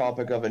third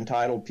topic of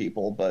entitled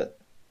people, but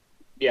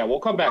Yeah, we'll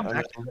come back.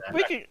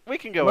 We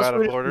can go out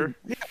of order.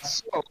 yeah.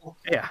 So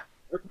Yeah,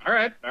 All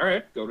right.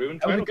 Go to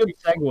that was a entitled. good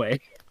segue.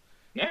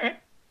 All right.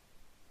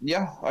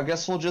 yeah, I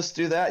guess we'll just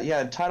do that.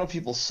 Yeah, entitled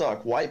people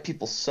suck. White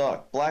people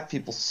suck. Black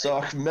people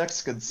suck.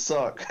 Mexicans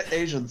suck.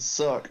 Asians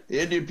suck.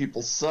 Indian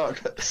people suck.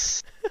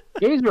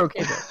 Gays are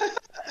okay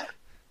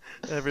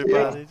though.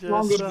 Everybody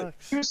just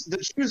sucks. The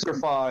Jews are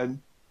fine.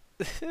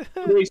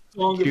 Very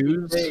strong of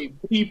Jews. the day.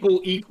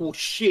 People equal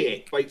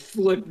shit. Like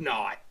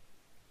Slipknot.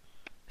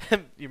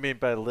 You mean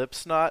by lip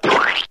snot?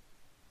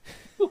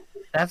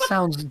 That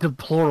sounds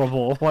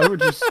deplorable. Why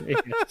would you say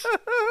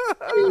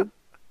it?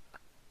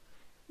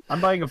 I'm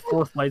buying a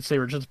fourth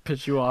lightsaber just to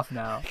piss you off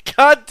now.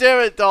 God damn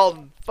it,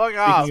 Dalton! Fuck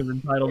off! Speaking of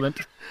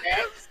entitlement.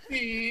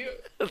 FC.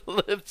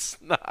 Lip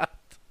snot.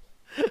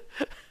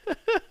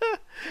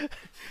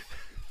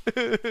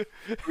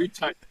 Every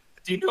time.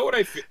 Do you know what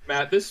I feel,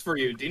 Matt? This is for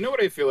you. Do you know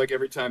what I feel like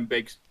every time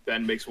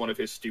Ben makes one of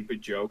his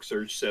stupid jokes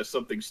or says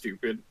something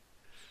stupid?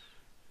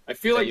 I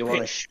feel like You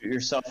want to shoot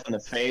yourself in the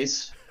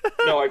face?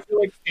 no, I feel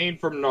like Pain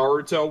from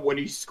Naruto when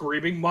he's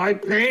screaming, "My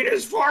pain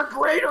is far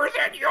greater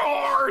than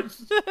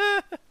yours."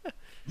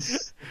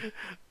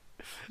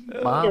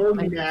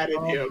 I'm mad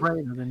at him,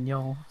 Greater than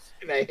yours.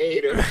 and I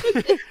hate him.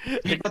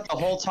 But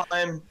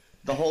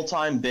the whole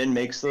time Ben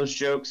makes those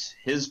jokes,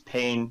 his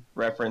pain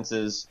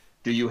references,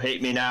 "Do you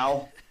hate me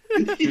now?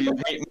 Do you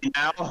hate me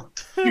now?"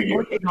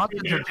 Not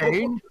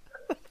entertained?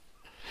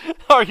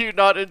 Are you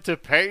not into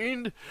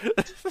pain?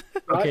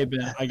 Okay,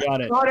 Ben, I got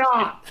it. Shut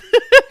up.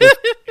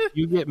 If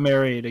you get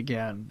married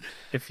again,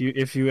 if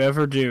you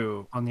ever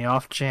do, on the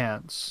off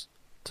chance,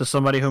 to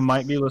somebody who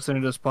might be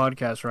listening to this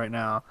podcast right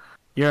now,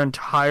 your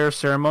entire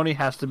ceremony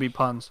has to be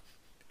puns.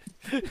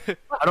 I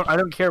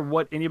don't care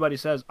what anybody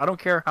says. I don't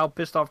care how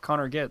pissed off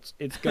Connor gets.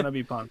 It's gonna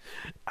be puns.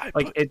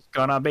 It's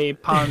gonna be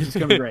puns. It's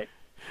gonna be great.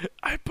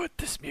 I put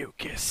this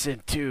mucus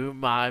into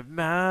my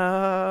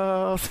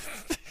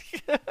mouth.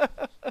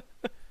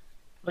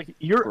 Like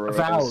your Gross.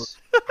 vows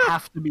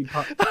have to be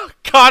puns.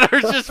 Connor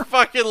just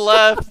fucking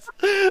left.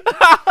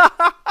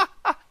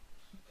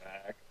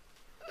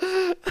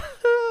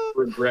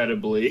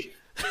 Regrettably.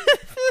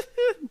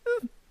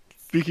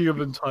 Speaking of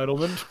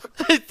entitlement,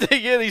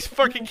 Yeah, these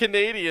fucking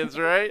Canadians,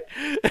 right?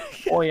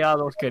 oh yeah,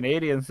 those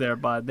Canadians there,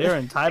 bud, they're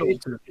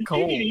entitled to the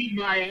cold. Eat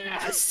my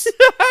ass.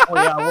 Oh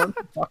yeah, I want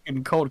the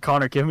fucking cold.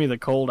 Connor, give me the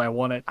cold. I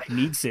want it. I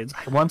need SIDS.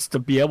 I wants to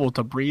be able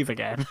to breathe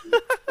again.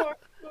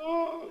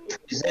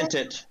 Present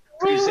it.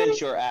 Present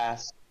your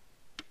ass.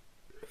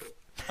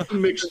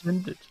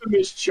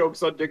 Mitch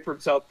chokes on Dick from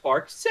South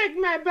Park. Seg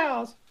my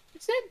bells.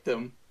 Present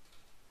them.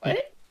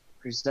 What?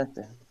 Present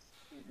them.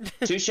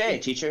 Touche,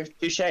 teacher.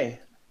 Touche.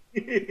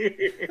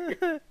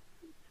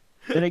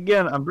 Then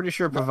again, I'm pretty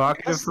sure a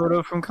provocative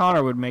photo from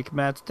Connor would make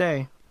Matt's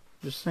day.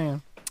 Just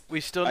saying.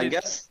 We still I need.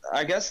 guess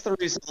the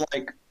reason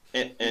like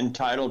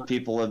entitled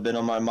people have been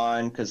on my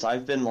mind because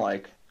I've been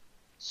like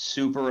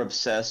super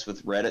obsessed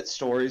with Reddit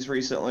stories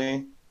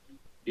recently.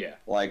 Yeah.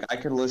 Like I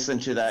could listen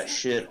to that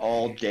shit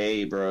all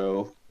day,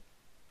 bro.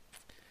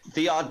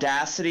 The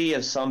audacity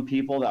of some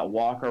people that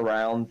walk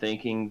around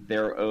thinking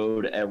they're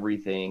owed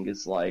everything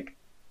is like,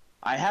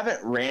 I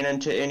haven't ran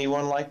into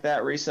anyone like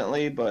that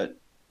recently, but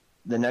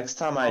the next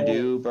time I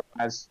do, bro,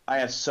 I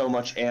have so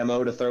much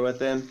ammo to throw at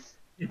them.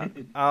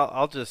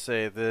 I'll just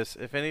say this: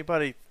 if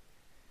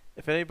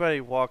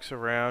anybody walks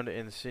around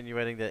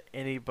insinuating that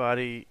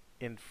anybody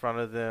in front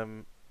of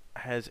them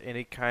has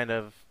any kind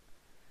of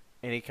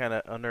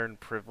unearned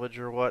privilege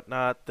or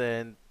whatnot,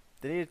 then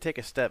they need to take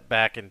a step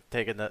back and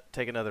take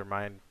another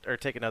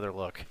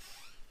look,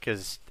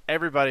 because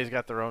everybody's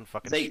got their own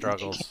fucking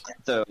struggles.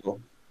 Though,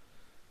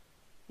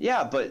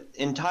 yeah, but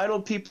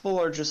entitled people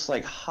are just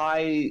like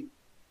highly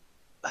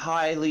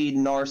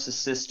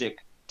narcissistic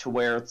to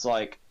where it's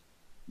like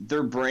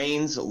their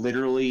brains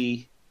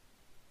literally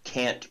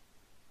can't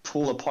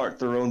pull apart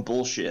their own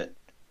bullshit.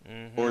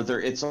 Mm-hmm. Or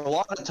it's a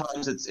lot of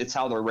times it's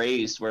how they're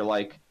raised, where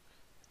like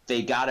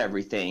they got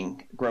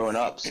everything growing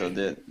up, so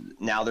that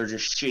now they're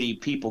just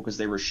shitty people because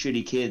they were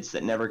shitty kids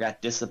that never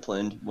got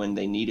disciplined when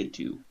they needed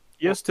to.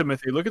 Yes,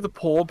 Timothy, look at the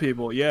poor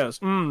people. Yes.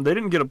 They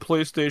didn't get a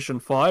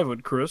PlayStation 5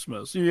 at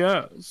Christmas.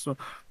 Yes.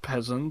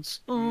 Peasants.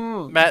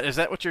 Matt, is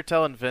that what you're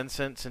telling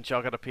Vincent since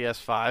y'all got a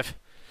PS5?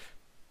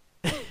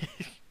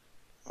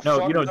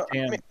 No,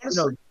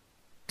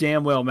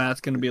 damn well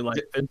Matt's going to be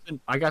like,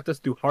 Vincent, I got this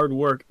through hard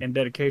work and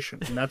dedication,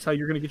 and that's how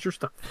you're going to get your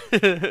stuff.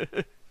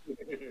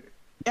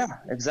 Yeah,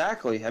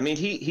 exactly. I mean,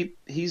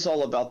 he's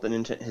all about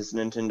his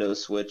Nintendo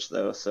Switch,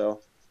 though, so...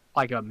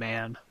 Like a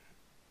man.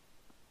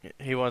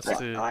 He wants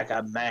to. Like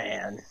a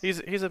man.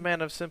 He's a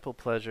man of simple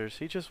pleasures.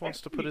 He just wants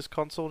to put his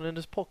console in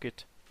his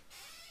pocket.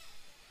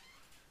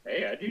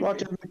 Hey, I do. What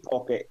in my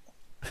pocket?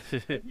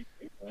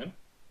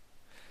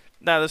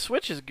 Now the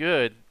Switch is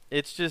good.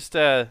 It's just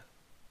it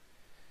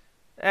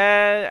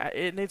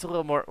needs a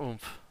little more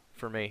oomph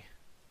for me.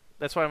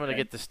 That's why I'm gonna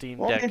get the Steam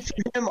Deck.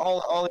 For him,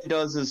 all he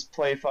does is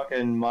play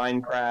fucking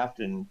Minecraft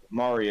and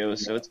Mario,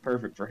 so it's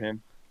perfect for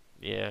him.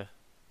 Yeah.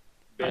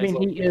 I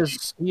mean, he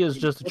is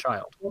just a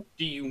child. What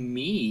do you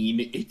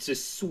mean? It's a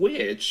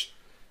Switch.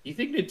 You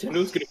think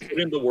Nintendo's gonna put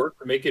in the work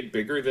to make it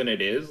bigger than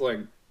it is? Like,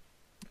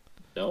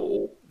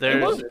 no. I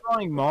was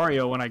playing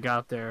Mario when I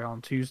got there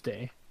on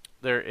Tuesday.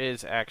 There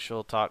is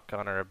actual talk,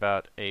 Connor,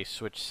 about a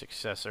Switch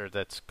successor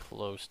that's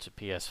close to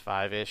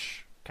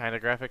PS5-ish kind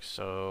of graphics,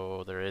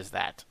 so there is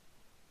that.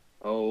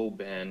 Oh,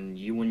 Ben,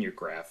 you and your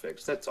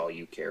graphics. That's all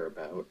you care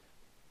about.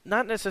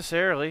 Not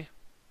necessarily.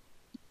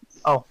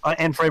 Oh,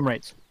 and frame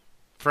rates.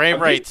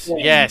 Frame rates,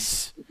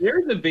 yes. If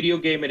there's a video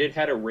game and it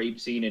had a rape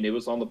scene and it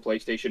was on the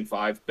PlayStation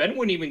 5, Ben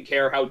wouldn't even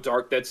care how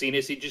dark that scene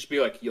is. He'd just be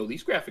like, yo,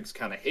 these graphics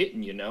kind of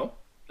hitting, you know?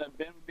 Then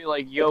Ben would be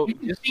like, yo,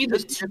 just get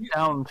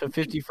down to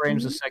 50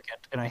 frames a second,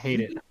 and I hate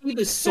it. See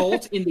the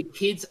salt in the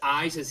kid's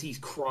eyes as he's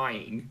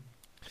crying.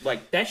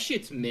 Like, that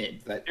shit's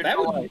mid. That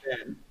would be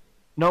Ben.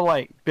 No,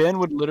 like, Ben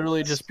would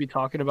literally just be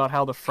talking about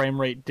how the frame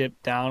rate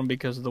dipped down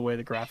because of the way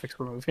the graphics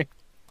were moving.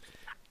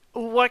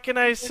 What can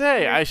I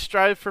say? I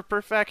strive for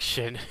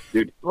perfection.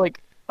 Dude,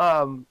 like,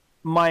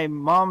 my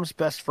mom's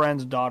best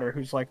friend's daughter,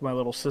 who's like my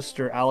little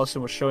sister,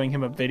 Allison, was showing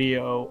him a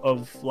video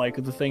of,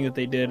 like, the thing that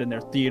they did in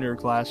their theater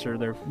class, or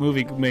their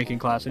movie-making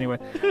class, anyway.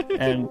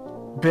 And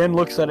Ben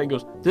looks at it and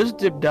goes, this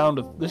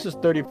is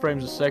 30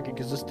 frames a second,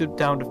 because this dipped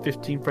down to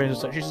 15 frames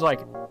a second. She's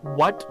like,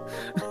 what?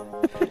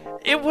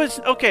 It was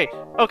okay,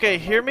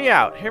 hear me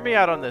out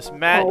on this,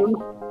 Matt.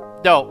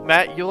 No,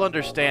 Matt, you'll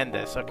understand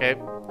this, okay?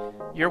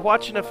 You're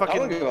watching a fucking... I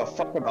don't give a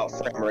fuck about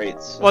frame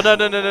rates. Well, no.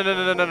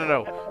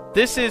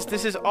 This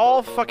is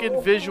all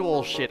fucking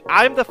visual shit.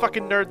 I'm the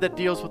fucking nerd that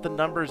deals with the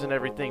numbers and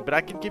everything, but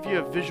I can give you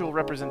a visual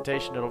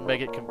representation that'll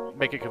make it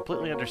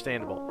completely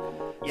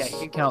understandable. Yeah, you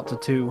can count to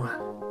 2.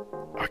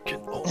 I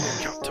can only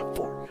count to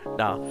 4.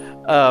 Nah.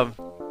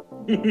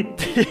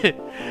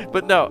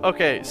 But no,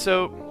 okay,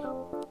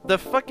 so the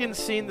fucking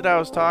scene that I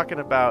was talking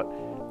about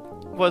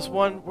was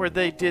one where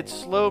they did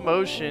slow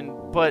motion,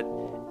 but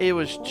it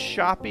was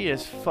choppy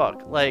as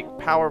fuck, like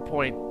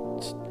PowerPoint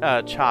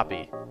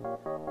choppy.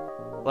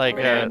 Like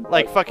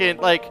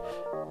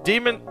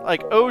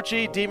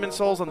OG Demon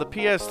Souls on the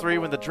PS3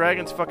 when the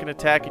dragon's fucking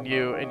attacking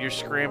you and you're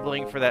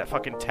scrambling for that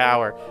fucking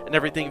tower and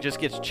everything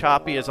just gets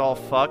choppy as all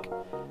fuck.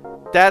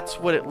 That's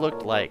what it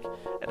looked like.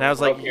 And I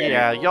was like,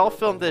 yeah, y'all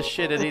filmed this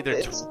shit at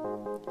either...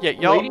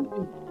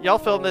 Y'all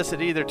filmed this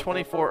at either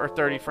 24 or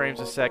 30 frames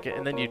a second,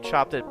 and then you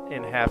chopped it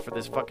in half for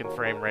this fucking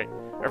frame rate,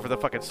 or for the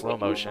fucking slow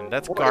motion.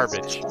 That's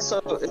garbage.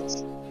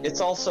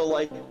 It's also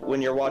like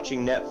when you're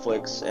watching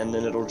Netflix, and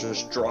then it'll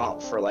just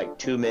drop for like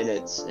 2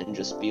 minutes and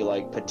just be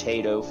like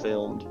potato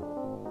filmed.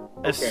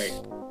 Okay.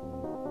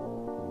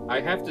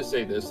 I have to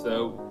say this,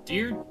 though.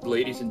 Dear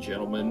ladies and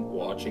gentlemen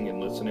watching and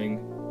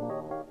listening,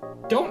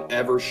 don't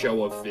ever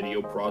show a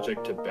video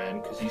project to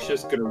Ben, because he's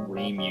just gonna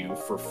ream you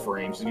for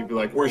frames, and you'd be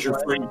like, "Where's your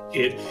frame,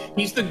 kid?"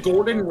 He's the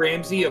Gordon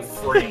Ramsay of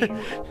frame.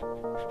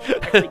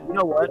 Actually, you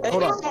know what?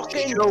 Hold on.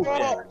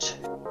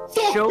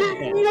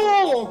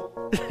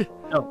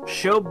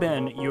 Show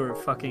Ben your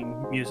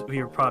fucking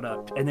your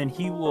product, and then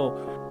he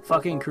will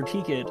fucking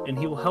critique it, and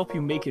he will help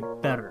you make it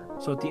better.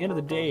 So at the end of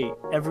the day,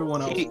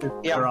 everyone else is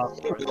better off.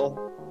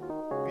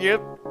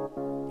 Yep.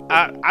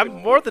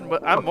 I'm more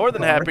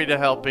than happy to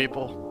help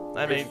people.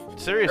 I mean,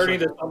 seriously.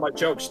 Turning this on my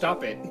joke,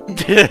 stop it.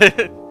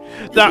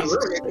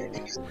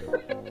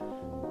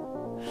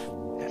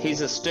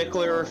 He's a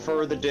stickler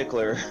for the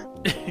dickler.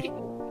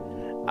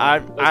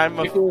 I'm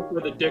a stickler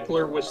for the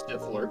dickler with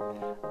Stifler.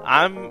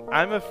 I'm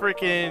a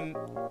freaking...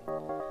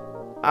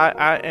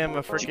 I am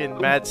a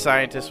freaking mad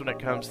scientist when it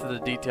comes to the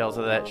details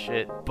of that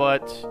shit,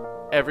 but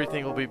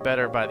everything will be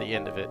better by the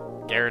end of it.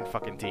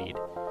 Guaranteed.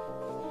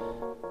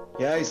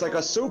 Yeah, he's like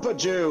a super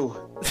Jew.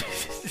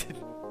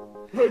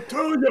 I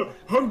tell you,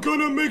 I'm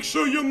gonna make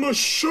sure your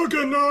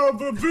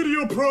Meshuggah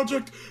video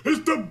project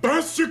is the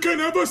best you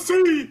can ever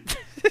see!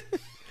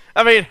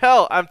 I mean,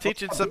 hell, I'm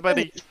teaching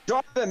somebody...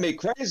 You're driving me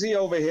crazy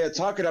over here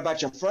talking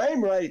about your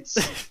frame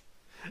rates!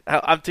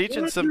 I'm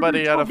teaching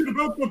somebody out of... talking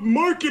about the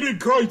marketing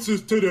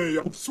crisis today,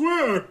 I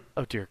swear!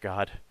 Oh, dear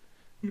God.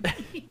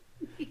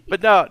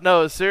 But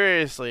no,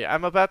 seriously,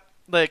 I'm about,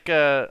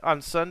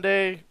 on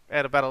Sunday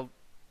at about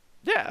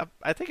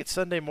I think it's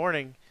Sunday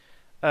morning.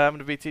 I'm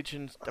going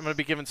to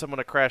be giving someone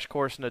a crash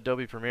course in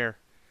Adobe Premiere.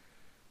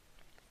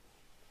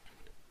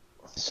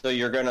 So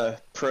you're going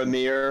to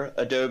premiere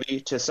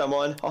Adobe to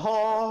someone?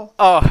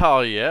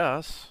 Oh,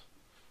 yes.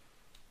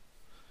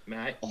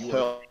 Matt,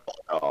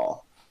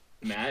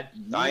 Matt,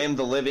 I am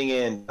the living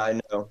end, I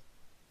know.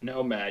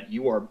 No, Matt,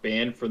 you are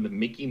banned from the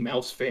Mickey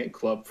Mouse fan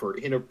club for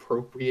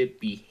inappropriate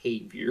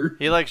behavior.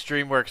 He likes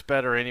DreamWorks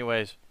better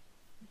anyways.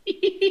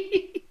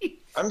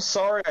 I'm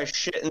sorry I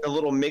shit in the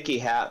little Mickey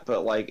hat,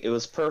 but it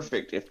was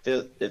perfect. It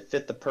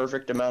fit the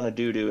perfect amount of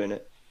doo-doo in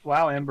it.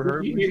 Wow, Amber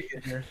Heard. You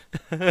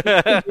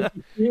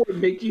know what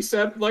Mickey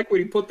said when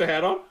he put the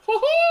hat on?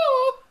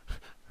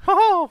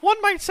 Oh,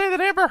 one might say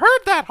that Amber heard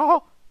that, huh?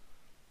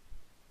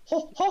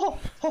 Ho, ho,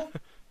 ho.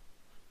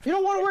 You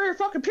don't want to wear your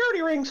fucking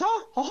purity rings,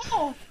 huh? Ho,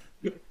 ho.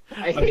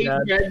 I hate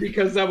Ben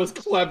because that was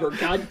clever.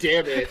 God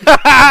damn it.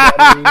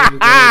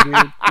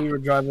 We were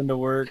driving to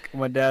work.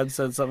 My dad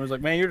said something. He's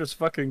like, "Man, you're just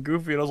fucking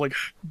goofy." And I was like,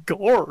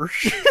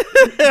 "Gosh."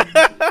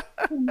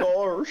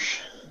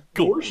 Gosh.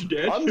 Gosh,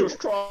 Dad. I'm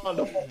just trying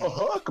to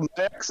hook,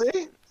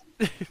 Maxie.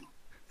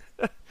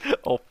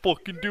 I'll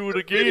fucking do it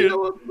You again.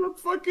 know, the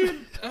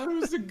fucking, it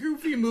was a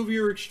Goofy movie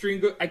or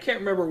Extreme. I can't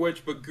remember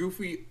which, but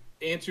Goofy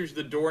answers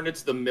the door and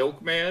it's the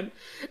milkman,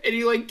 and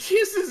he like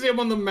kisses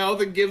him on the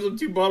mouth and gives him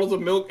 2 bottles of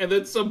milk, and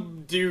then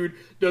some dude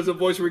does a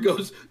voice where he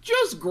goes,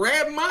 "Just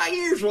grab my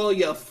ears while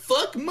you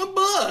fuck my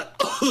butt."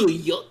 Oh,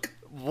 yuck.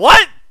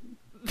 What?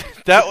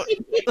 That was...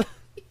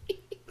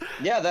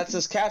 Yeah, that's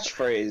his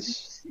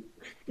catchphrase.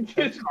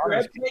 Just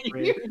grab my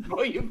ears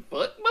while you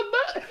fuck my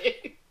butt.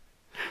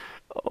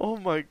 Oh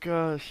my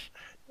gosh.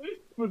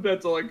 But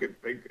that's all I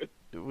could think of.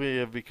 We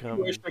have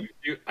become...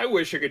 I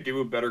wish I could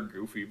do a better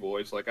Goofy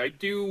voice. Like, I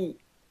do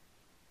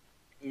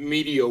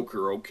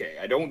mediocre okay.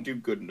 I don't do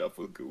good enough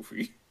with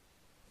Goofy.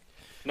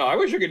 No, I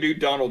wish I could do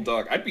Donald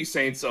Duck. I'd be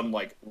saying some,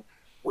 like,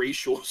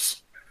 racial...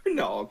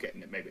 No, okay,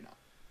 maybe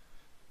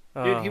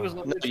not. Dude, he was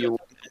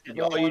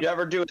All you'd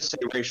ever do is say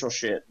racial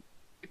shit.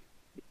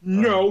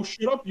 No,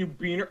 shut up, you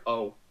beaner.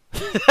 Oh.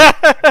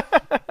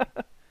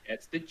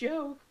 That's the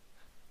joke.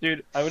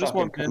 Dude, I would just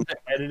want Ben to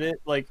edit it,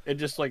 like, and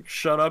just, like,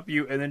 shut up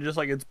you, and then just,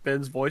 like, it's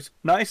Ben's voice.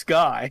 Nice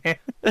guy.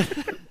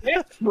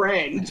 Best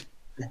friend.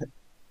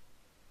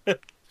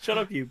 Shut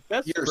up you.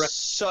 Best You're friend.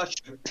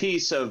 such a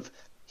piece of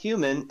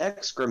human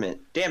excrement.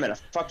 Damn it, I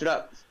fucked it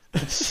up.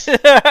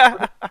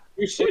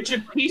 You're such a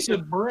piece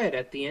of bread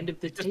at the end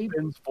of the Just table.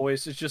 Ben's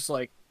voice is just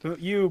like,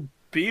 you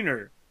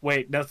beaner.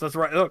 Wait, that's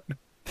right. Look.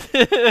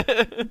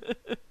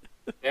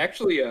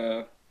 Actually,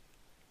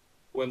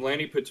 when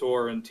Lanny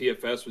Pator and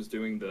TFS was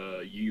doing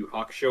the Yu Yu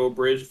Hakusho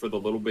abridged for the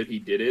little bit he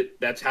did it,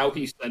 that's how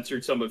he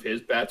censored some of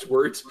his bad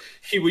words.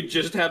 He would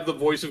just have the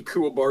voice of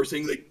Kuwabara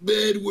saying, like,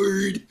 "Bad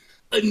word,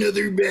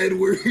 another bad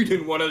word,"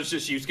 and one of those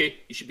just Yusuke,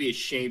 "You should be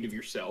ashamed of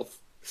yourself."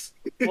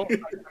 Well, I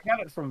got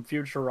it from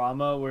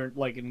Futurama, where,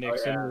 like,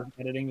 Nixon yeah. was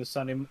editing the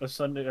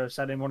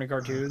Saturday morning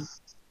cartoon.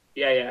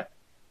 Yeah.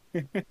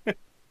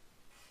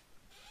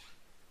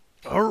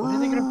 When are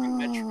they gonna bring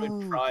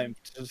Metroid Prime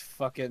to just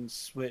fucking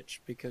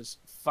Switch? Because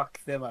fuck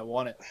them, I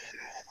want it.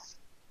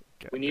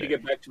 We need to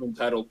get back to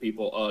entitled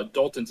people.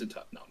 Dalton's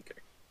entitled. No, I'm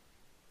kidding.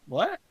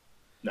 What?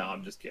 No,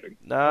 I'm just kidding.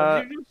 Nah,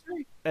 What did you just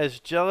say? as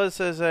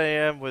jealous as I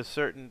am with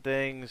certain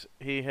things,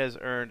 he has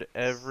earned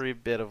every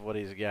bit of what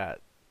he's got.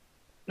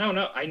 No,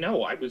 I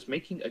know. I was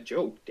making a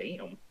joke.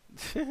 Damn.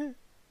 You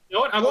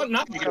know what? I want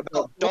not to Talk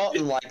about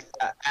Dalton like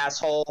that,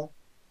 asshole.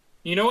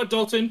 You know what,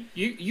 Dalton?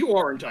 You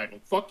are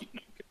entitled. Fuck you. No,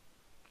 I'm kidding.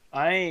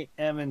 I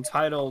am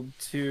entitled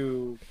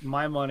to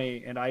my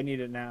money, and I need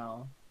it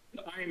now.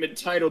 I am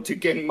entitled to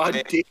getting my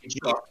dick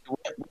sucked.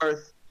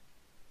 Worth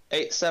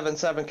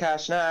 877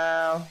 cash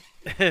now.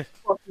 Fucking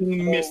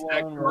missed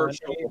that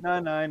commercial.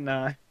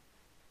 999.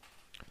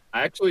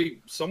 Actually,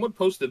 someone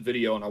posted a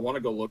video, and I want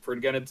to go look for it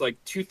again. It's like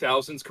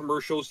 2000s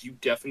commercials you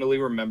definitely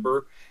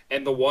remember.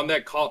 And the one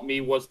that caught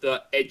me was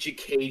the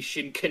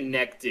Education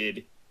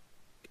Connected.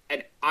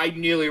 And I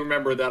nearly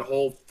remember that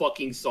whole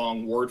fucking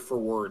song word for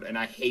word, and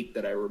I hate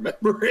that I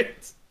remember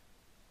it.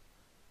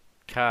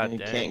 God You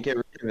damn. can't get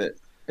rid of it.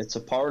 It's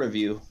a part of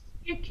you.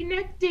 Get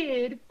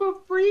connected for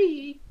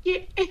free.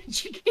 Get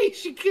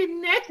Education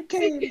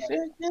Connected.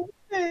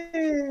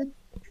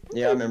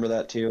 Yeah, I remember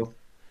that too.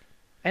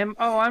 I'm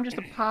just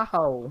a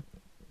paho.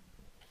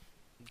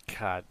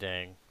 God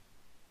dang.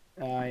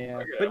 Yeah.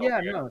 Okay, But yeah,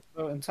 okay. no.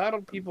 So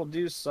entitled people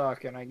do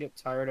suck, and I get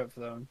tired of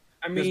them.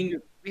 I mean,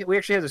 We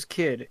actually have this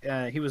kid.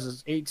 He was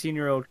this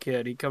 18-year-old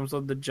kid. He comes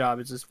with the job.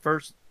 It's his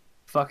first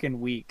fucking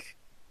week.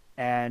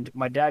 And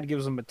my dad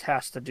gives him a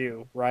task to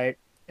do, right?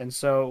 And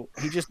so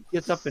he just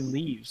gets up and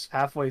leaves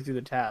halfway through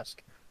the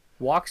task.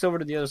 Walks over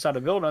to the other side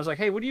of the building. I was like,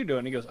 "Hey, what are you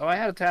doing?" He goes, "Oh, I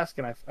had a task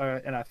and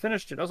I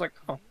finished it." I was like,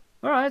 "Oh,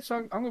 all right. So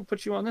I'm going to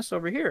put you on this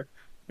over here,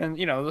 and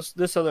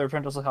this other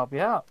apprentice will help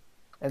you out."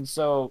 And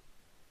so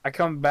I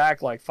come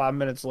back like 5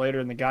 minutes later,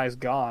 and the guy's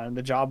gone.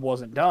 The job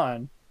wasn't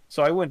done.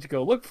 So I went to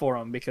go look for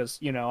him because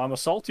I'm a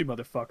salty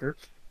motherfucker.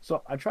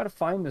 So I try to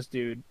find this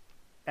dude,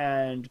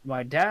 and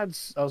I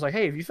was like,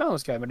 "Hey, have you found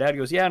this guy?" My dad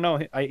goes, "Yeah, no,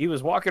 he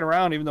was walking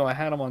around even though I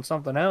had him on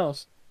something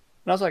else."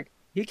 And I was like,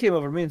 he came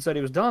over to me and said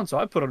he was done, so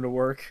I put him to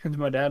work. And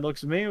my dad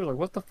looks at me and was like,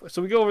 "What the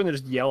So we go over and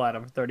just yell at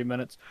him for 30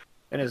 minutes.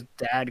 And his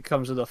dad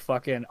comes to the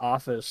fucking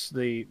office,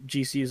 the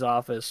GC's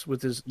office,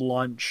 with his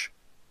lunch.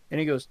 And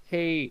he goes,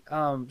 "Hey,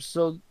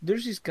 so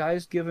there's these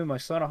guys giving my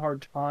son a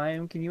hard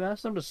time. Can you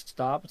ask them to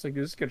stop?" It's like,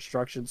 "This is a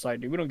construction site,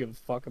 dude. We don't give a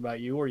fuck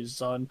about you or your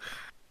son."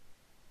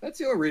 that's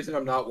the only reason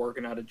I'm not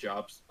working at a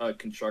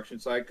construction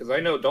site, because I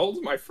know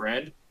Dalton's my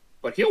friend,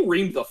 but he'll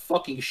ream the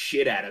fucking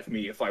shit out of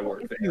me if I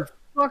work If you there.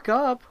 fuck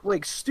up,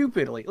 like,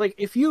 stupidly. Like,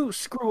 if you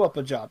screw up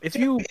a job, if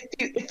you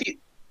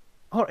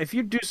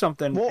do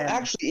something... Well, and-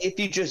 actually, if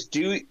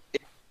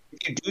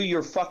you do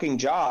your fucking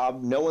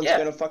job, no one's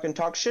gonna fucking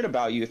talk shit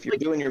about you if you're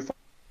doing your.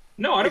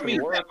 No, I don't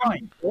mean work.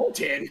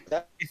 Bolton.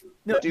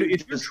 Dude,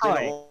 if you're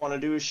trying, don't want to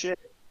do his shit.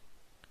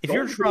 if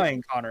you're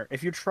trying, Connor,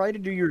 if you try to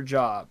do your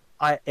job,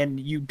 and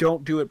you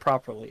don't do it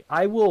properly,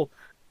 I will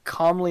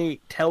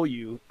calmly tell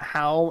you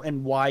how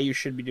and why you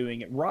should be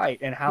doing it right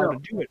and how to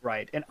do it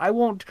right. And I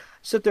won't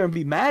sit there and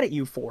be mad at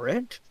you for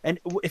it. And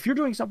if you're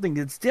doing something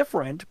that's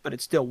different, but it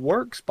still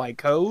works by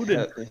code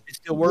and it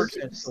still works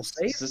and it's still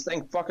safe. Is this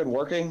thing fucking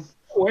working?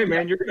 Oh, wait,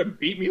 man, you're gonna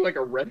beat me like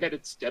a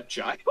redheaded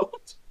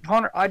stepchild?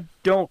 Connor, I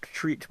don't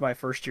treat my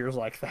first years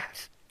like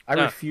that. I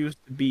refuse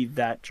to be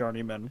that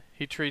journeyman.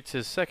 He treats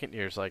his second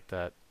years like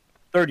that.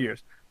 Third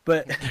years.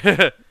 But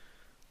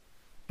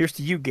here's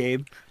to you,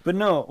 Gabe. But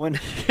no, when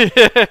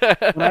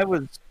I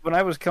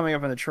was coming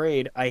up in the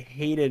trade, I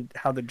hated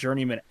how the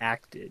journeyman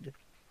acted,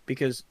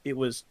 because it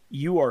was,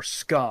 you are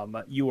scum,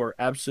 you are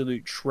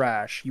absolute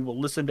trash, you will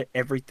listen to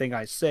everything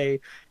I say,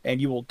 and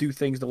you will do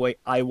things the way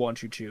I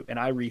want you to, and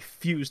I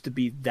refuse to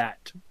be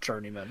that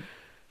journeyman.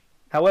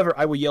 However,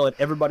 I will yell at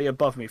everybody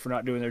above me for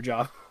not doing their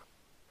job.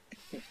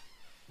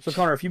 So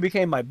Connor, if you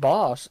became my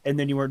boss and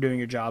then you weren't doing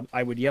your job,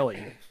 I would yell at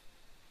you.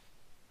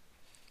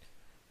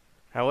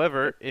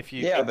 However, if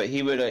you but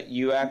he would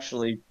you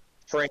actually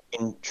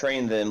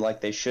train them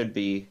like they should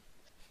be.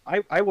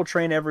 I will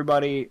train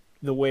everybody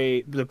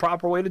the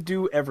proper way to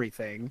do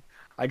everything.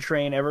 I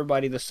train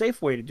everybody the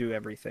safe way to do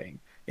everything.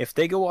 If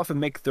they go off and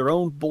make their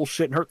own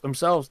bullshit and hurt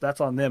themselves,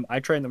 that's on them. I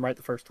train them right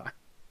the first time.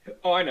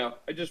 Oh, I know.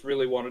 I just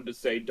really wanted to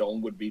say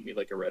Dolan would beat me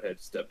like a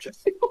redheaded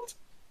stepchild.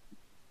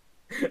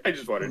 I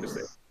just wanted to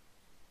say.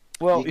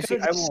 Well, you see,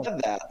 I said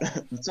that.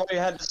 That's all you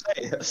had to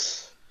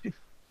say.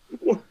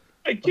 Well,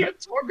 I can't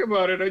talk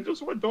about it. I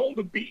just want Dolan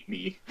to beat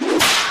me.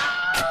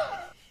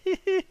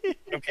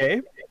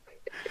 Okay.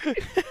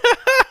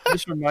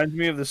 This reminds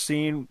me of the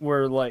scene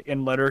where, like,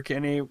 in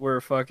Letterkenny, where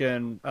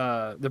fucking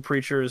the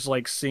preacher is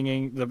like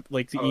singing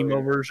the emo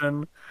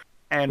version,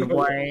 and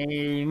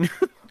Wayne.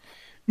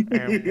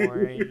 And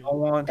Wayne. I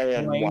want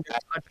Wayne to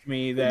touch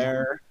me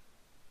there.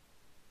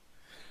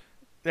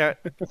 Yeah.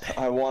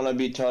 I want to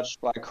be touched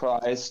by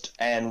Christ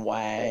and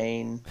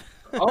Wayne.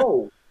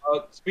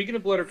 Speaking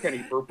of Letterkenny,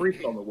 for a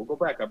brief moment, we'll go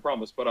back, I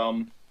promise. But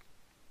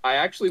I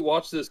actually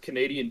watched this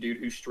Canadian dude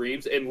who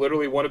streams, and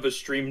literally one of his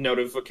stream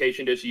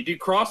notification is, you do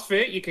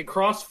CrossFit, you can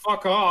cross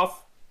fuck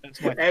off.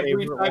 That's my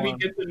Every time one. he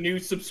gets a new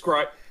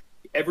subscribe,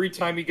 every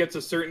time he gets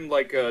a certain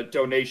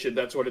donation,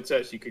 that's what it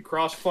says. You can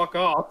cross fuck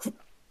off.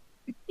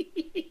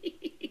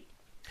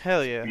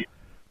 Hell yeah.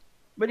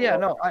 But yeah,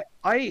 no,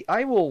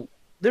 I will.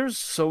 There's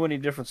so many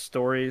different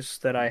stories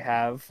that I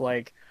have.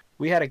 Like,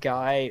 we had a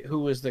guy who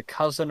was the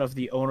cousin of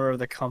the owner of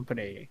the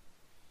company,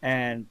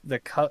 and the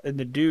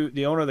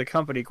owner of the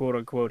company, quote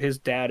unquote, his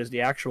dad is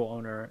the actual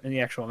owner and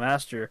the actual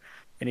master,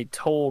 and he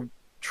told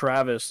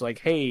Travis, like,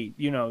 hey,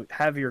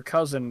 have your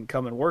cousin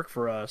come and work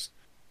for us.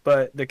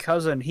 But the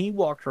cousin, he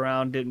walked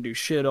around, didn't do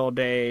shit all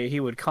day. He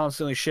would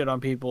constantly shit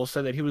on people,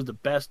 said that he was the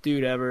best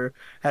dude ever,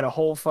 had a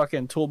whole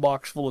fucking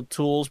toolbox full of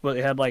tools, but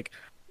it had like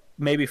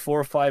maybe 4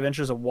 or 5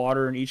 inches of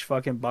water in each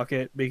fucking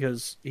bucket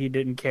because he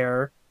didn't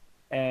care.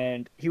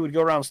 And he would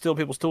go around and steal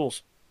people's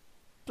tools.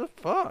 The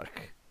fuck?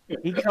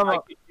 He come I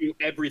up, can do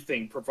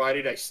everything,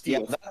 provided I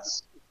steal.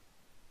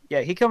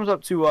 he comes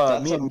up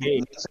to me and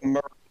Gabe. That's a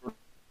murder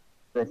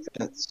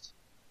offense.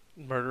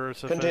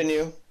 Murderous offense.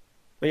 Continue.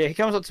 But yeah, he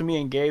comes up to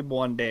me and Gabe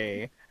one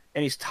day,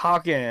 and he's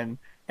talking,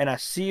 and I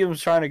see him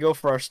trying to go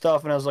for our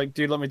stuff, and I was like,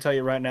 dude, let me tell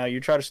you right now, you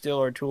try to steal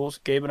our tools,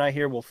 Gabe and I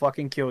here will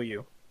fucking kill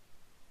you.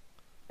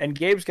 And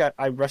Gabe's got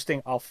a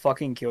resting I'll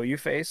fucking kill you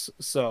face,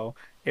 so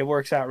it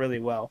works out really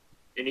well.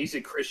 And he's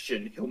a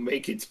Christian. He'll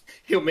make it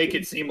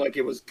seem like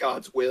it was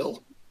God's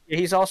will.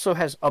 He's also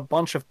has a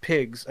bunch of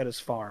pigs at his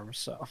farm,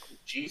 so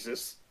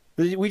Jesus.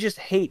 we just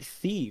hate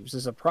thieves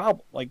is a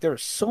problem. Like, there are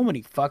so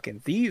many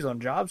fucking thieves on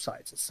job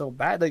sites. It's so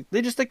bad. Like,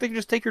 they just think they can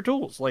just take your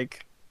tools.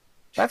 Like,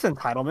 that's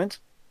entitlement.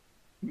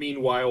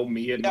 Meanwhile,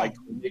 me and my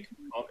colleague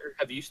Connor,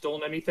 have you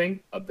stolen anything?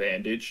 A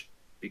bandage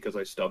because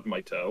I stubbed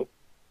my toe.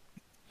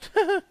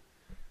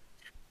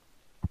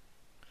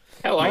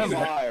 Hell, I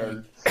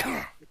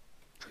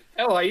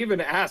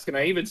even ask, and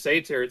I even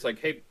say to her, it's like,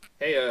 hey,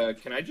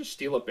 can I just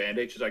steal a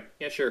bandage? She's like,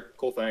 yeah, sure,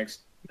 cool, thanks.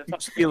 That's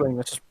not stealing.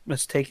 That's just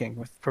mistaking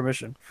with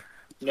permission.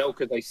 No,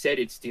 because I said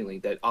it's stealing.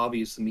 That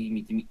obviously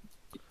me.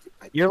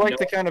 You're like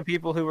the kind of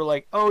people who were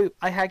like, oh,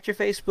 I hacked your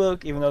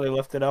Facebook, even though they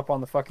left it up on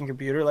the fucking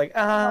computer. Like,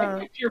 I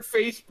hacked your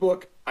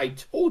Facebook. I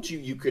told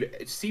you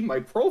could see my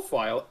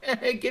profile.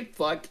 Get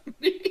fucked.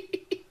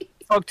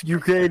 Fucked, you're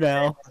gay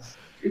now.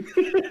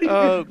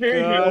 Oh,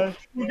 God.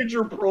 Look at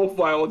your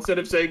profile. Instead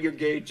of saying you're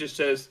gay, it just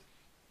says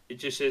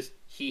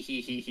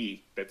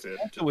he. That's it.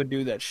 I would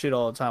do that shit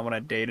all the time when I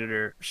dated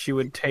her. She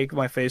would take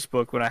my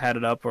Facebook when I had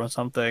it up or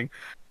something,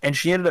 and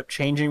she ended up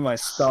changing my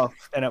stuff.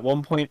 And at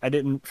one point,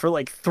 for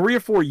like 3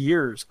 or 4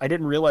 years, I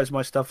didn't realize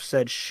my stuff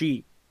said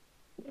she.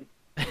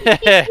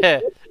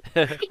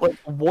 Like,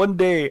 one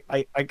day,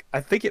 I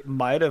think it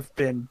might have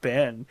been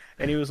Ben,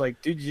 and he was like,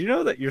 dude, you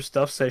know that your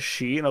stuff says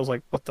she? And I was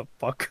like, what the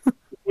fuck?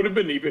 Would have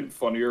been even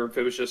funnier if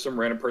it was just some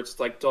random person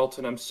like,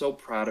 Dalton, I'm so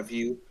proud of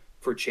you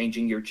for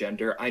changing your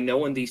gender. I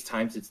know in these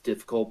times it's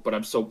difficult, but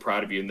I'm so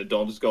proud of you. And the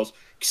Dalton just goes,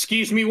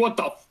 excuse me, what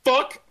the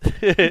fuck?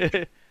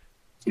 Excuse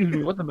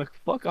me, what the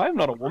fuck? I'm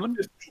not a woman.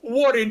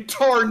 What in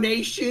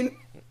tarnation?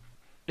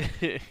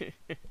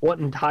 What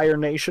entire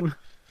nation?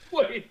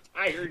 What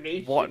entire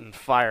nation? What in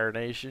Fire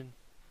Nation?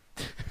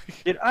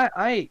 Dude,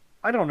 I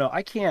don't know.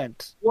 I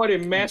can't. What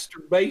in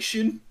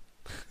masturbation?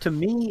 To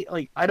me,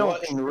 like, I don't.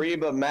 What in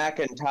Reba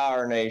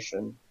McEntire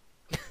Nation?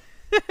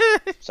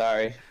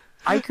 Sorry.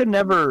 I could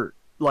never,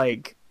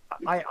 like,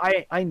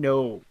 I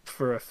know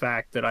for a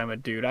fact that I'm a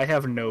dude. I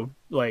have no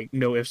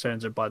ifs,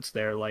 ands, or buts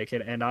there. Like,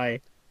 and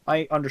I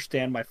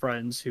understand my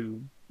friends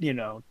who,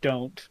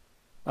 don't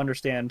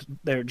understand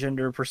their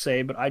gender per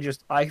se, but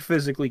I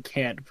physically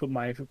can't put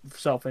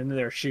myself into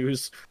their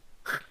shoes.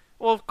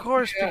 Well, of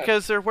course,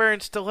 because they're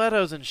wearing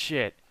stilettos and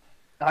shit.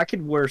 I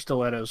could wear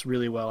stilettos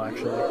really well,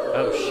 actually.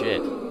 Oh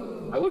shit.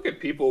 I look at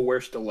people who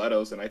wear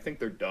stilettos and I think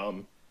they're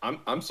dumb.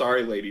 I'm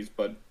sorry, ladies,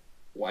 but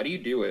why do you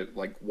do it?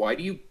 Like, why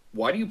do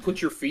you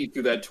put your feet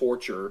through that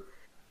torture,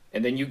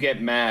 and then you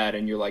get mad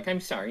and you're like, I'm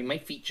sorry, my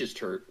feet just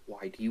hurt.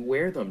 Why do you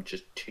wear them?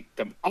 Just take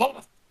them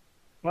off.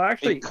 Well,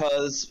 actually,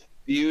 Because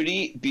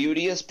beauty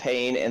is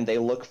pain, and they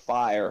look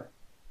fire.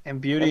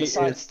 and beauty. And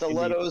besides, is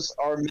stilettos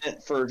are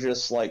meant for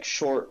just like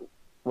short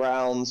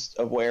rounds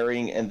of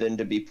wearing, and then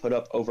to be put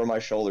up over my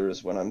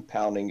shoulders when I'm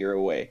pounding your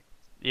away.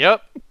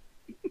 Yep.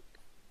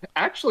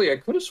 Actually, I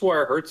could have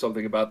swore I heard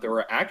something about there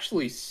were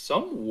actually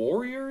some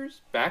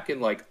warriors back in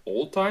like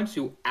old times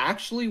who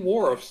actually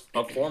wore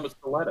a form of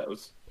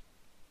stilettos.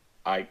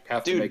 I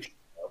have to Dude, make sure.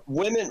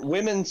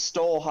 Women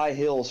stole high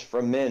heels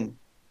from men.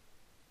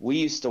 We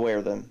used to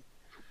wear them.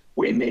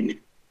 Women.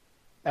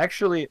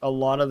 Actually, a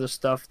lot of the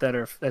stuff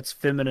that's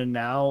feminine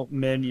now,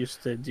 men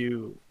used to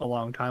do a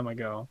long time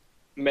ago.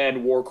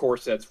 Men wore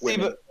corsets. See,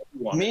 Women.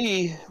 but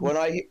me, when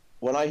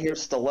I hear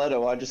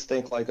stiletto, I just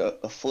think like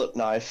a flip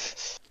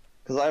knife.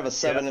 Because I have a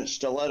 7-inch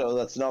stiletto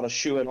that's not a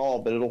shoe at all,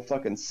 but it'll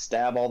fucking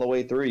stab all the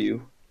way through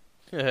you.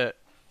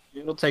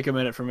 It'll take a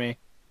minute for me.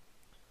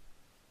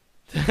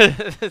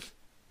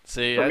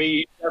 See, For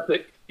me,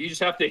 you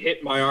just have to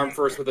hit my arm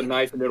first with a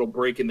knife and it'll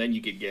break and then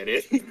you can get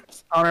it.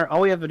 Connor,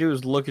 all we have to do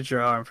is look at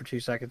your arm for 2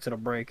 seconds, it'll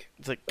break.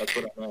 it's like That's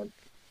what I meant.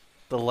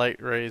 the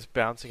light rays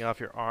bouncing off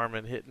your arm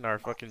and hitting our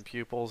fucking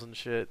pupils and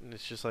shit, and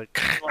it's just like.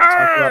 I'm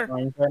talking about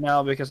mine right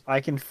now because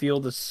I can feel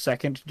the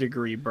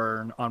 2nd-degree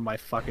burn on my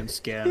fucking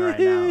skin right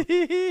now.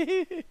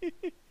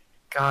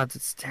 God,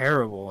 it's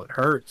terrible. It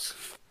hurts.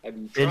 Have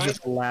you They're tried,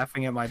 just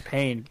laughing at my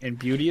pain, and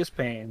beauty is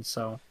pain,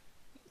 so...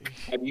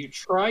 have you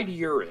tried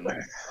urine?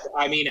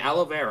 I mean,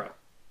 aloe vera.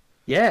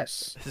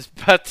 Yes. I was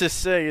about to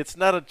say it's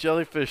not a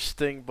jellyfish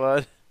sting,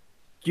 bud.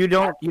 You do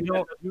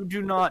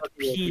not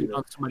pee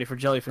on somebody for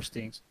jellyfish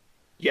stings.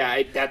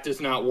 Yeah, that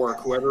does not work.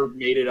 Whoever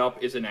made it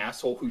up is an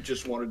asshole who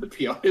just wanted to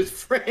pee on his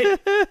friend.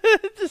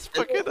 Just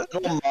fucking.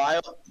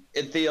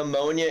 The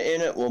ammonia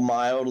in it will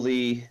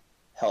mildly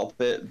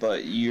help it,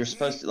 but you're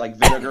supposed to, like,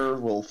 vinegar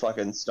will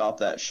fucking stop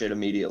that shit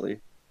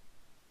immediately.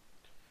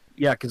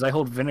 Yeah, because I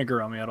hold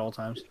vinegar on me at all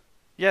times.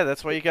 Yeah,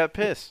 that's why you got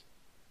piss.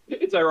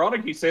 It's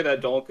ironic you say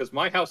that, Dalton, because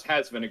my house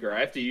has vinegar.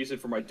 I have to use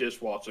it for my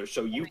dishwasher,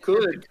 so you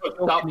could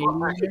stop.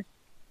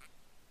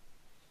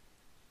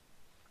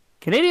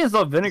 Canadians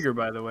love vinegar,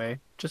 by the way.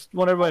 Just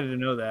want everybody to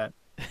know that.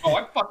 Oh,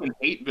 I fucking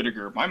hate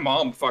vinegar. My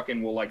mom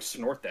fucking will like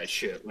snort that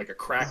shit like a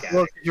crack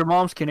Well, addict. your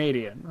mom's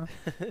Canadian.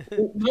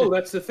 No,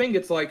 that's the thing.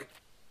 It's like,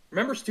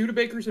 remember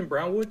Studebakers in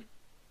Brownwood?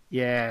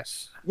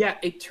 Yes. Yeah,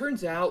 it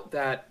turns out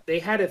that they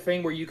had a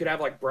thing where you could have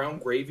like brown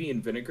gravy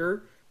and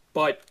vinegar,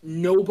 but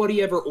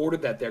nobody ever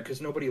ordered that there because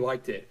nobody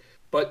liked it.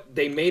 But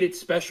they made it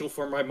special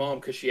for my mom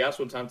because she asked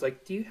one time, it's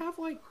like, do you have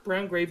like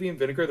brown gravy and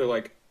vinegar? They're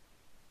like,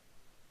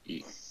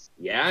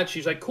 yeah. And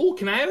she's like, cool,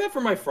 can I have that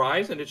for my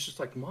fries? And it's just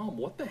like, Mom,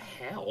 what the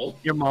hell?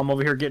 Your mom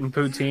over here getting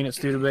poutine at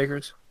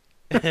Studebakers.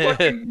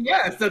 Fucking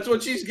yes, that's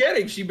what she's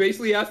getting. She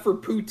basically asked for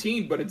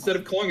poutine, but instead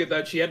of calling it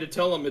that, she had to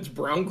tell them it's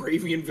brown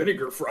gravy and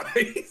vinegar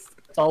fries.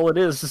 That's all it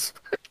is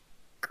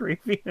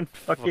gravy and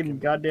fucking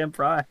goddamn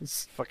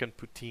fries. Fucking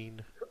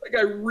poutine. Like,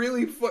 I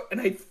really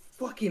I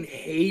fucking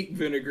hate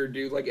vinegar,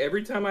 dude. Like,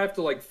 every time I have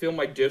to, like, fill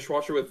my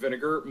dishwasher with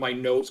vinegar, my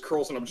nose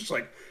curls, and I'm just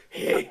like,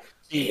 hey.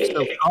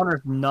 So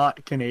Connor's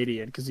not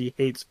Canadian because he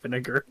hates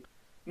vinegar.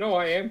 No,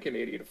 I am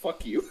Canadian.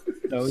 Fuck you.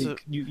 No, So-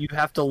 you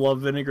have to love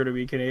vinegar to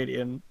be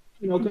Canadian.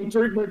 You know, go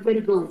drink my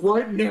vinegar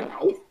right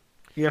now.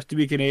 You have to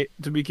be Canadian.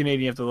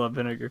 You have to love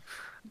vinegar.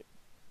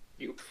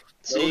 You.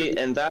 See,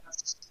 and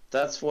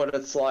that's what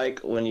it's like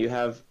when you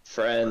have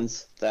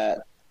friends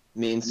that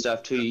mean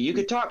stuff to you. You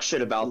could talk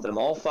shit about them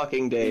all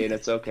fucking day, and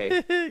it's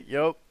okay.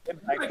 Yup.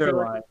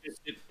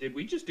 Did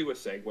we just do a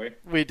segue?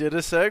 We did a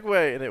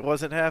segue, and it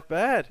wasn't half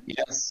bad.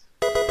 Yes.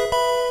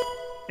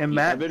 And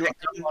Matt, I've been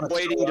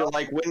waiting to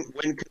like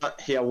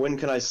when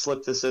can I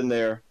slip this in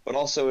there? But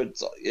also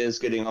it is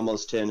getting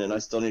almost 10, and I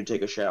still need to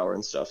take a shower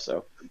and stuff.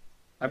 So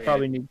I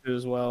probably need to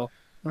as well.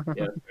 Yeah, that's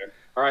fair.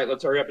 All right,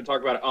 let's hurry up and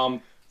talk about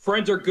it.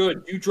 Friends are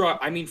good.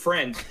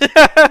 Friends.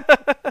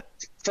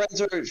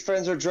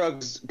 Friends are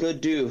drugs.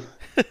 Good do.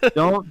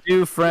 Don't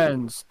do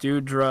friends.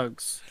 Do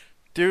drugs.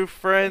 Do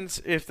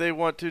friends if they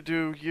want to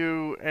do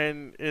you,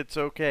 and it's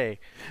okay.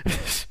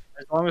 As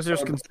long as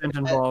there's consent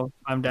involved,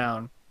 I'm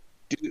down.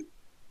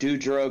 Do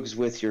drugs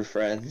with your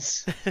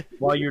friends.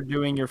 While you're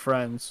doing your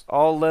friends.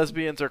 All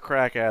lesbians are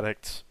crack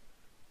addicts.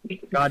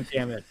 God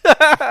damn it.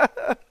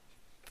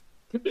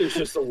 There's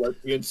just a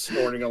lesbian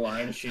snorting a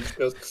line, and she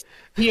goes,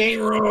 "He ain't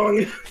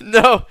wrong."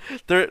 No,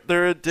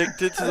 they're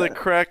addicted to the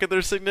crack of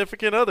their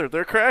significant other.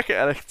 They're crack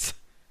addicts.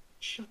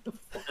 Shut the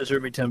fuck. Scissor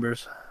me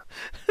timbers.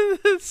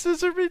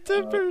 Scissor me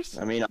timbers.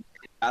 I mean, I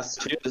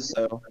asked too,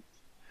 so.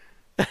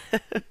 I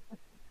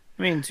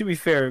mean, to be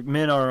fair,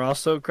 men are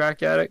also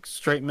crack addicts,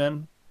 straight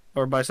men,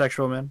 or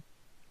bisexual men.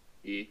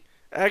 Yeah.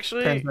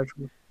 Actually,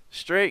 Pansexual.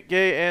 straight,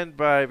 gay, and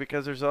bi,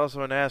 because there's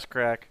also an ass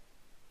crack.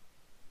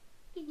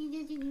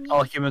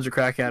 All humans are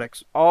crack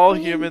addicts. All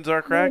humans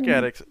are crack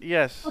addicts.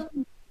 Yes.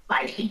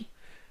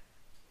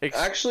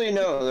 Actually,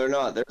 no, they're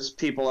not. There's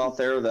people out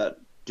there that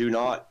do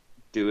not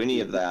do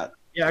any of that.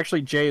 Yeah,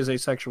 actually, Jay is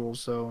asexual,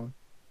 so...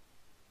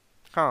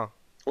 Huh.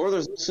 Or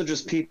there's also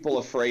just people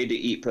afraid to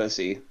eat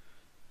pussy.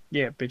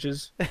 Yeah,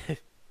 bitches.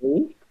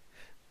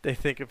 They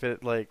think of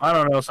it like I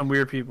don't know, some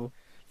weird people.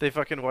 they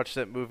fucking watch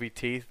that movie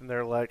Teeth, and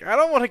they're like, I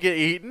don't want to get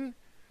eaten.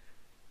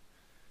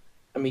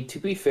 I mean, to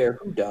be fair,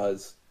 who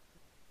does?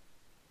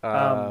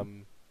 There's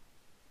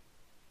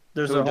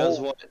Who a does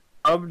whole what? Eat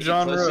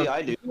subgenre. pussy? of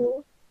I do.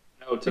 people-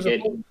 No, to There's a, get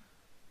whole,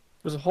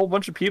 there's a whole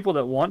bunch of people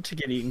that want to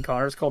get eaten,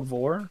 Connor. It's called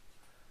vor.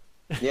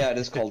 Yeah, it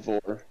is called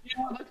vor.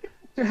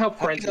 to help How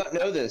do friends. you not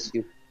know this?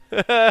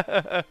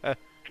 I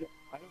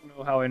don't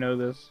know how I know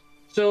this.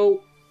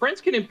 So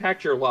friends can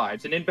impact your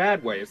lives, and in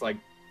bad ways, like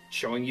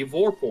showing you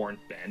vor porn.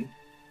 Ben,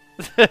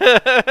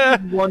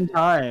 One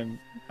time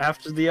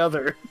after the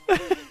other.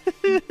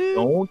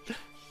 Don't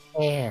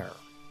care.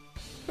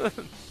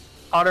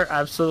 Otter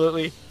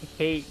absolutely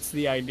hates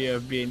the idea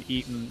of being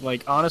eaten.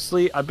 Like,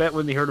 honestly, I bet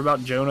when he heard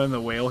about Jonah and the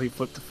whale, he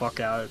flipped the fuck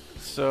out.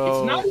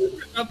 So it's not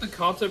even about the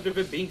concept of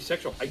it being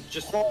sexual. I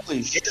just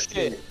Holy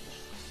shit.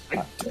 I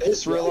I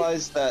just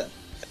realized that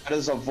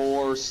is a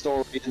vor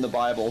story in the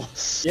Bible.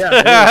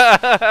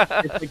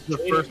 Yeah, it's like the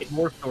first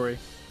war story.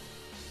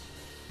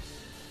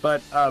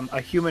 But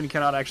a human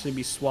cannot actually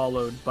be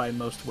swallowed by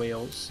most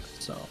whales,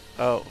 so...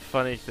 Oh,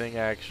 funny thing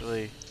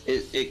actually.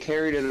 It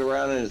carried it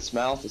around in its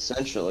mouth,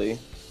 essentially.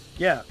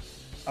 Yeah.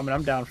 I mean,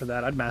 I'm down for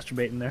that. I'd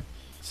masturbate in there.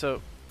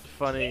 So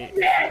funny.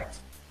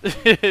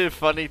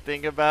 Funny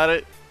thing about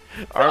it.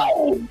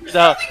 No.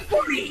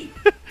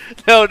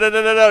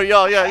 No,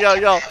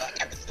 y'all.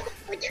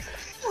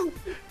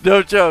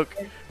 No joke.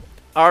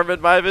 Armin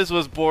Meiwes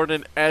was born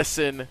in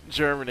Essen,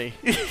 Germany.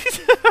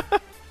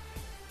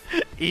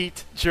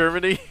 Eat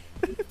Germany.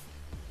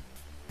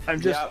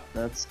 I'm just... Yeah,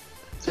 that's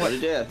what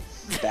it did.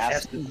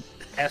 Bastard.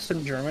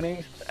 Essen,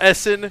 Germany?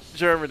 Essen,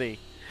 Germany.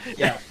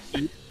 Yeah.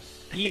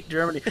 Eat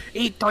Germany.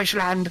 Eat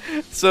Deutschland!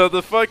 So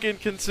the fucking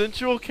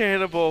consensual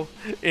cannibal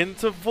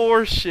into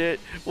vor shit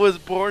was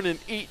born in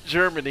Eat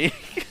Germany.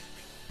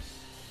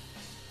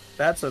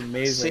 That's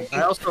amazing. See?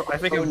 I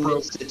think I Who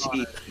broke needs to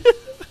Connor. cheat?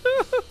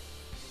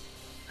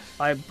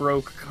 I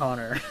broke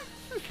Connor.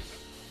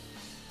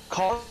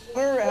 Connor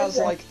has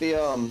like the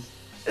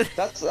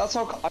That's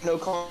how I know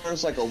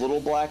Connor's like a little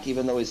black,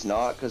 even though he's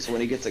not, because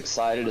when he gets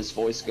excited, his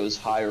voice goes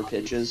higher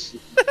pitches.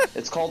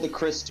 It's called the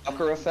Chris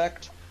Tucker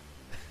effect.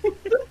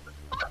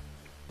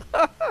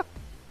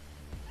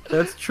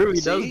 That's true, he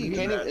See, does you do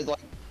can't that. even, like,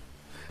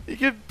 You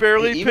can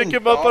barely even pick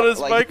him up on his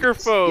like,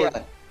 microphone.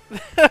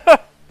 Yeah,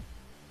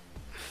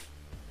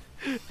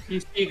 You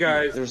see,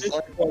 guys, There's this is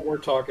like- what we're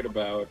talking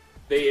about.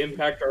 They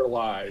impact our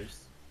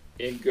lives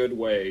in good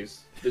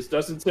ways. This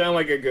doesn't sound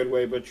like a good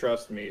way, but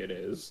trust me, it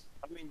is.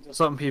 I mean, to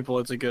some people,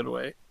 it's a good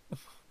way.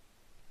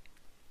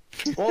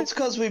 well, it's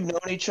because we've known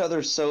each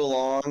other so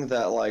long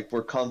that like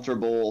we're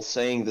comfortable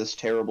saying this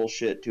terrible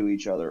shit to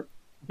each other.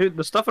 Dude,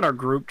 the stuff in our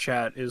group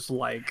chat is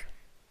like...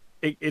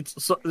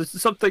 It's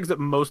some things that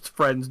most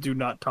friends do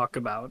not talk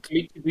about. I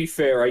mean, to be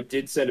fair, I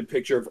did send a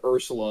picture of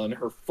Ursula and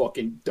her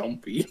fucking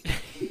dumpy.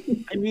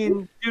 I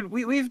mean, dude,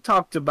 we've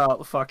talked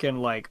about fucking,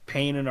 like,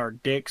 pain in our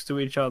dicks to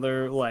each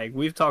other. Like,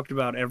 we've talked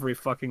about every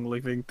fucking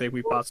living thing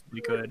we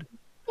possibly could.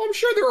 Well, I'm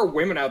sure there are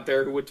women out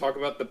there who would talk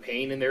about the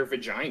pain in their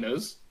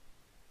vaginas.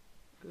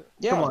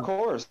 Yeah, Come of on.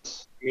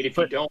 course. I mean, if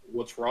you don't,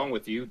 what's wrong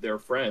with you? They're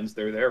friends.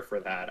 They're there for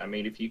that. I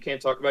mean, if you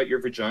can't talk about your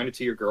vagina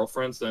to your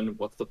girlfriends, then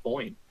what's the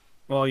point?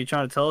 Well, you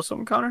trying to tell us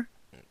something, Connor?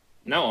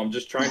 No, I'm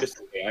just trying to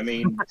say. I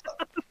mean,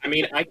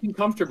 I can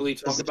comfortably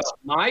talk about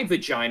my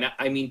vagina.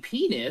 I mean,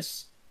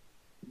 penis.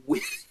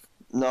 With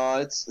No,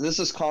 this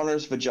is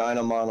Connor's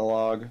vagina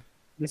monologue.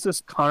 This is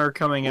Connor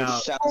coming Which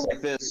out. sounds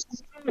like this.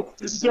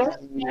 don't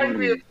remind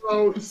me of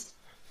those.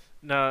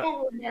 No,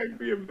 Don't remind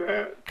me of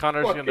that.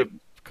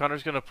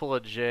 Connor's gonna pull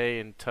a J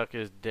and tuck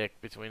his dick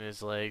between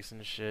his legs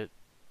and shit.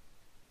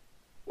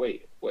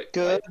 Wait.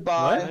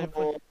 Goodbye,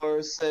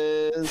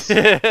 horses.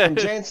 And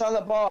Jane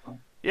Silent Bob.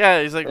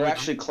 Yeah, he's like, They're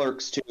actually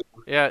clerks too.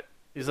 yeah,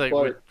 he's like,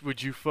 Clark.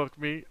 would you fuck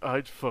me?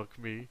 I'd fuck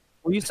me.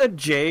 Well, you said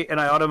Jay, and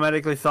I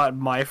automatically thought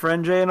my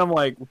friend Jay, and I'm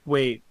like,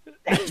 wait,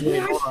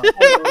 hold on.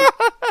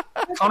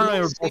 Connor and I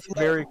were both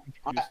very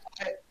confused.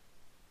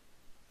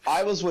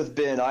 I was with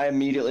Ben. I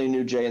immediately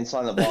knew Jay and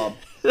Silent Bob.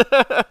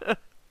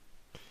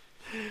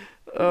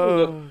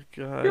 Oh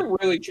god. You're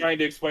really trying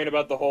to explain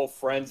about the whole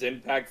Friends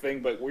impact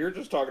thing, but we're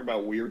just talking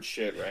about weird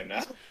shit right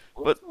now.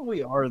 That's what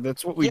we are.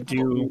 That's what we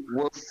do.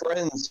 We're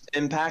friends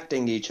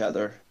impacting each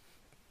other.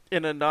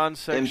 In a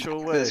non-sexual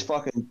Impact way. this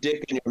fucking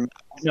dick in your mouth.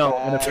 No,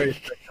 in a very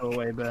sexual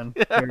way, Ben.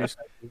 Very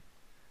sexual.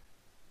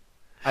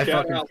 I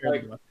Shout fucking out, shared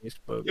like, it on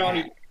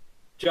Facebook.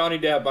 Johnny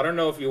Depp, I don't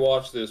know if you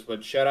watch this,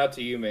 but shout out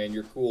to you, man.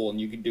 You're cool, and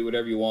you can do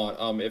whatever you want.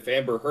 If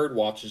Amber Heard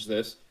watches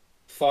this,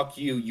 fuck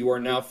you. You are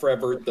now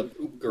forever the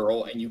poop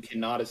girl, and you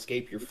cannot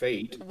escape your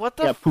fate. What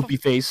the Poopy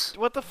face.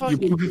 What the fuck? You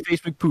poopy face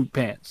McPoop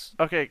pants.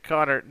 Okay,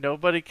 Connor,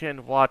 nobody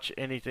can watch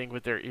anything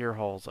with their ear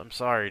holes. I'm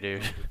sorry,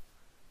 dude.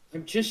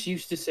 I'm just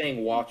used to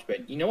saying watch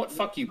bed. You know what?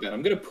 Fuck you, Ben.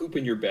 I'm gonna poop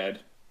in your bed.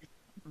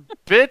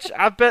 Bitch,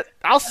 I bet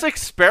I'll sick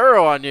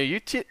Sparrow on you. You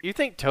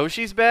think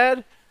Toshi's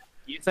bad?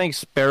 You think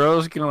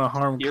Sparrow's gonna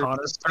harm You're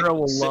Connor? Sparrow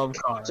will love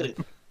Connor.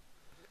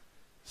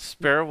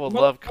 Sparrow will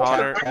love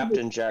Connor.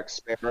 Captain Jack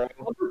Sparrow.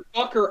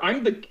 Motherfucker,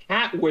 I'm the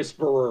cat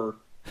whisperer.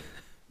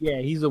 Yeah,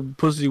 he's a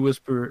pussy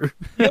whisperer.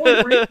 The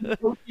only reason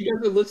he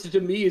doesn't listen to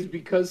me is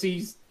because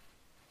he's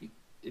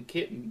a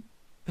kitten.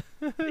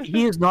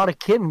 He is not a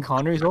kitten,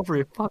 Connor. He's over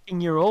a fucking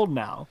year old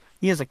now.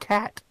 He is a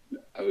cat.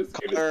 I was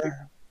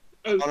gonna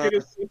Connor,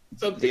 say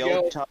something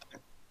else.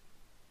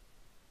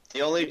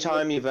 The only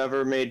time you've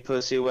ever made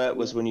pussy wet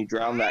was when you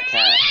drowned that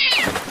cat.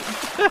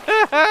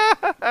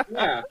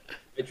 Yeah,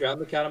 I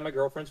drowned the cat on my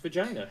girlfriend's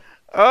vagina.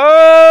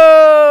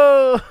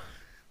 Oh!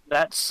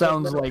 That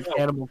sounds like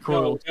animal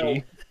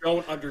cruelty. No,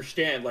 don't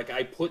understand. Like,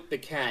 I put the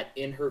cat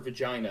in her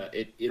vagina.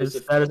 It is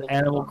That is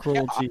animal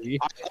cruelty.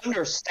 I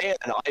understand.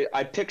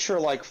 I picture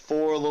like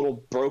 4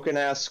 little broken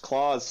ass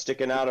claws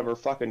sticking out of her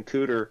fucking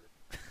cooter.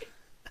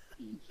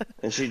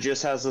 And she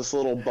just has this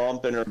little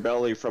bump in her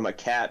belly from a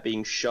cat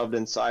being shoved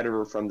inside of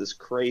her from this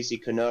crazy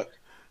Canuck.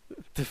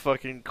 The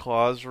fucking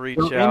claws reach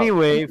So out.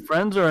 anyway,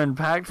 friends are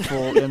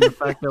impactful in the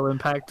fact they'll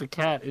impact a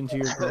cat into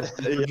your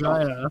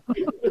vagina.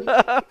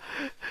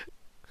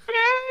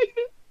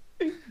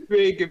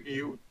 Big of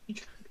you.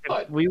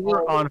 If we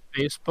were on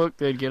Facebook,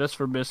 they'd get us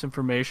for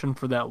misinformation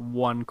for that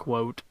one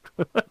quote.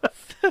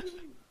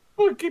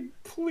 Fucking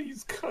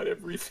please cut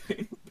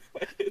everything.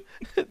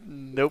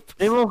 Nope.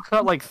 They will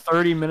cut like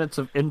 30 minutes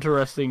of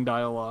interesting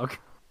dialogue.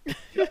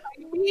 I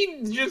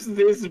mean, just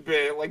this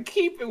bit. Like,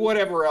 keep it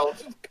whatever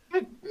else. Just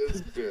cut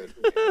this bit.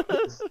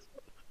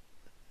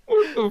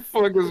 What the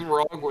fuck is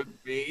wrong with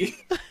me?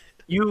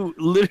 You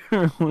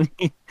literally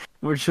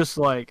were just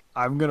like,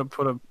 I'm gonna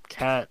put a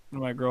cat in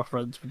my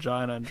girlfriend's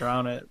vagina and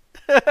drown it.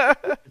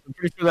 I'm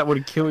pretty sure that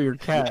would kill your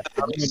cat.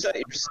 You set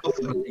yourself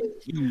up.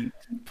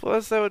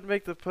 Plus, that would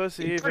make the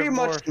pussy You even pretty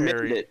more much admitted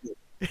hairy. it.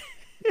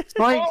 It's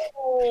like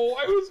Oh,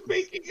 I was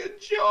making a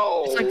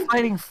joke. it's like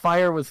fighting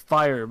fire with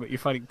fire, but you're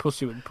fighting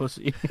pussy with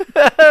pussy.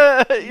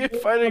 You're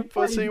fighting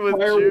pussy with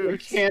Fire with a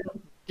juice. can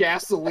of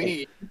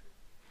gasoline.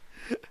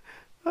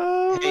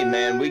 Oh, Hey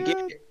man, we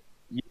man. get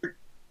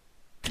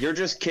you're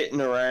just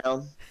kidding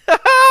around.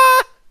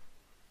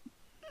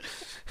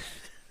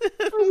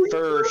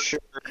 For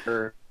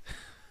sure.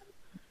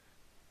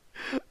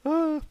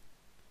 Oh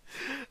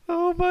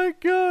my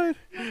god.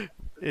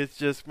 It's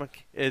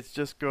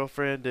just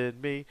girlfriend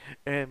and me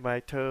and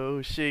my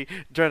Toshi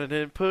drowning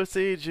in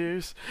pussy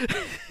juice.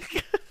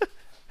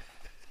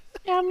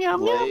 Yum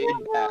yum Laid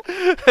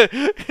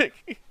back.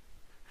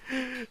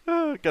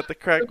 Oh, got the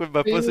crack with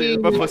my pussy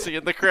in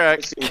the crack.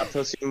 Pussy, my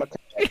pussy, my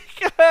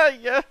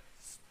cat. Yeah.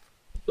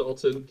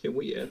 Dalton, can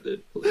we end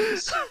it,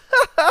 please?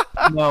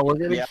 No, we're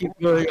gonna Yeah. keep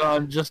going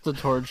on just to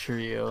torture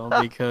you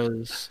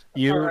because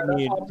you Alright,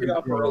 need I'll hop to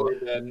off grow. early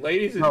then.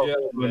 Ladies and No, we're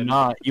gentlemen.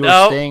 not. You No.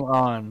 are staying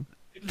on.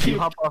 If you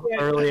hop off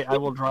early, I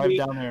will drive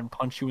down there and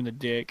punch you in the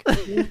dick.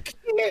 You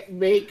can't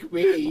make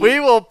me. We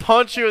will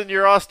punch you in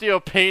your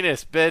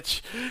osteopenis,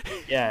 bitch.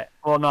 Yeah.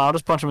 Well, no, I'll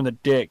just punch him in the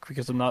dick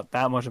because I'm not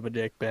that much of a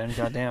dick, Ben.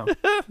 Goddamn.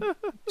 So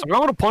I'm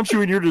gonna punch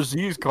you in your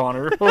disease,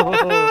 Connor.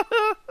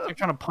 You're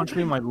trying to punch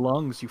me in my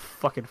lungs, you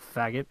fucking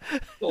faggot.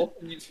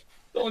 Dalton,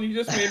 you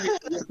just made me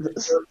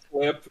a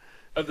clip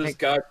of this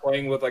guy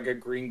playing with like a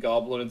Green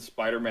Goblin and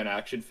Spider-Man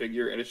action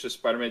figure, and it's just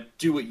Spider-Man,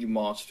 do it, you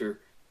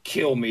monster.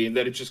 Kill me. And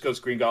then it just goes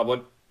Green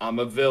Goblin, I'm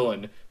a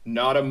villain,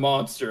 not a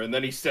monster. And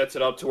then he sets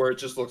it up to where it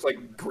just looks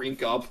like Green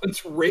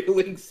Goblin's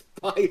railing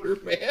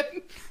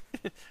Spider-Man.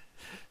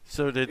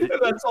 So And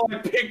that's all I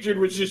pictured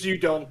was just you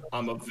don't,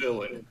 I'm a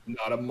villain,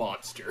 not a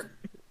monster.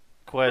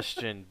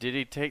 question, did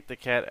he take the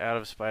cat out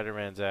of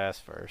Spider-Man's ass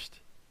first?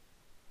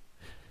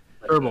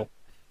 Herbal.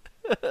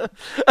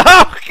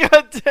 Oh,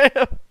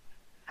 goddamn!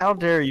 How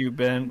dare you,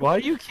 Ben?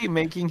 Why do you keep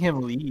making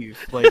him leave?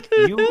 Like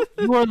you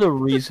are the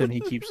reason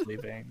he keeps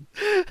leaving.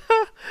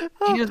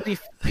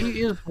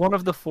 He is one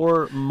of the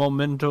 4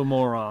 memento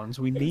morons.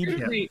 We need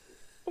him.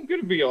 I'm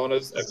gonna be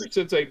honest. Ever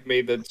since I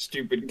made that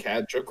stupid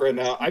cat joke right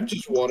now, I've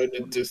just wanted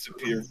to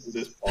disappear from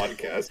this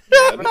podcast.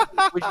 Man.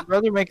 Would you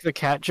rather make the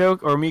cat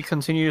joke or me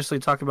continuously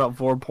talk about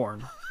vor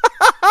porn?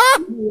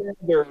 I'd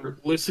rather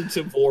listen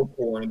to vor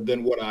porn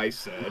than what I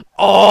said.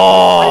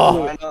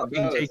 Oh, I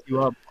can take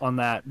you up on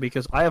that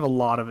because I have a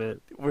lot of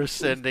it. we're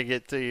sending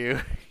it to you.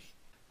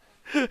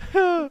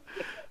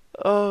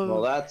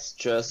 Well, that's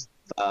just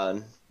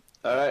fun.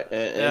 All right.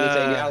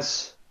 Anything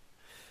else?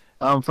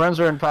 Friends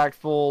are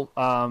impactful.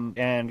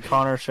 And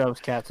Connor shoves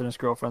cats in his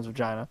girlfriend's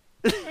vagina.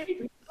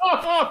 I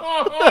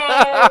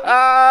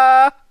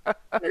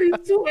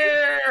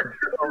swear.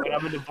 Oh, and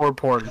I'm into vor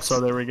porn, so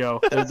there we go.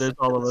 There's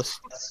all of us.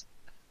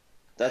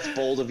 That's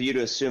bold of you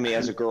to assume he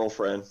has a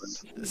girlfriend.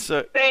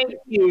 So Thank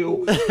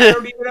you. I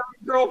don't even have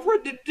a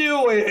girlfriend to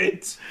do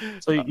it.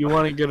 So you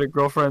want to get a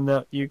girlfriend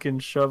that you can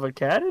shove a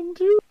cat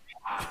into?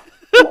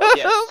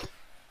 Yes.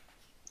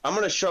 I'm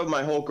gonna shove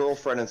my whole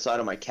girlfriend inside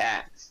of my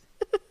cat.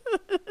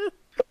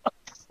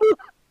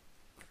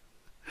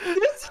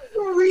 This is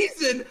the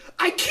reason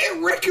I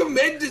can't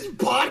recommend this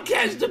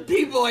podcast to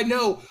people I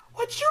know.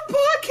 What's your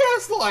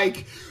podcast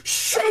like?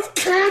 Shove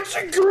cats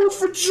in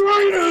girls'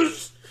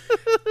 vaginas!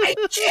 I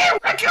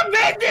can't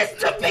recommend this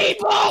to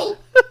people!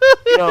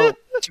 You know,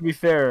 to be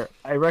fair,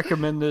 I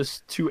recommend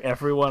this to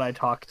everyone I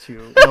talk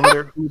to, no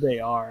matter who they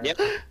are. Yep.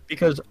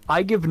 Because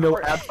I give no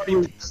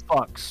absolute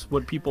fucks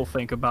what people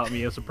think about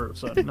me as a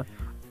person.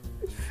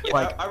 Yeah,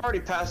 Like- I've already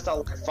passed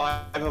out like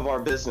 5 of our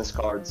business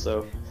cards,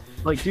 so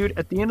Like, dude,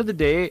 at the end of the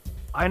day,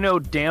 I know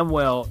damn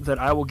well that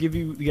I will give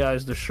you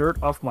guys the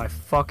shirt off my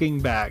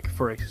fucking back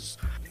for a...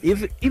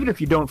 Even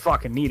if you don't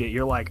fucking need it,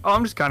 you're like, oh,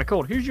 I'm just kind of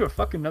cold. Here's your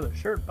fucking another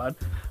shirt, bud.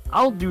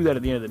 I'll do that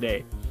at the end of the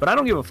day. But I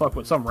don't give a fuck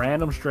what some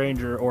random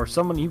stranger or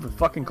someone even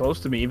fucking close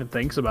to me even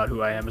thinks about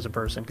who I am as a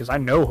person, because I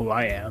know who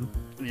I am.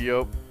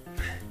 Yup.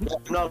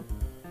 I'm not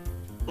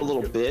a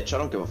little bitch. I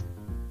don't give a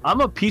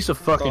I'm a piece of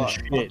fucking fuck.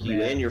 shit, Fuck you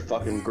man. and your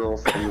fucking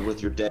girlfriend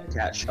with your dead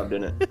cat shoved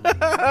in it.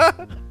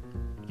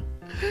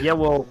 Yeah,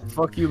 well,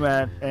 fuck you,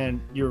 Matt, and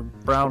your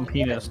brown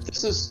penis.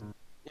 This is,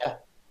 yeah.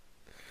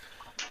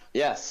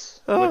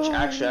 Yes. Which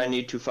actually I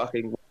need to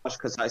fucking wash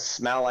because I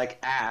smell like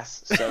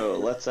ass. So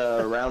let's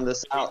round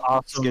this out.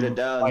 Let's Awesome. get it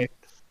done. Like,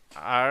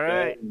 All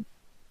right.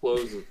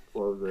 Close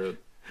it.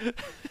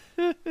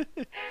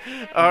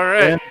 All right.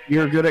 Ben,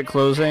 you're good at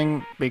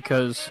closing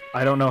because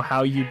I don't know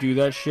how you do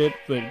that shit,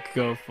 but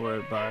go for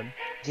it, bud.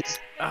 He's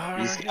All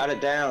got it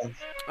down.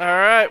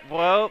 right.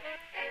 Well,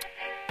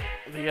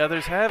 the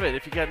others have it.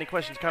 If you got any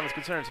questions, comments,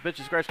 concerns,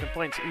 bitches, gripes,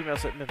 complaints, email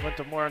us at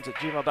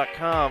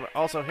mementomorons@gmail.com.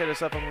 Also, hit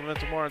us up on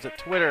mementomorons at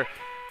Twitter.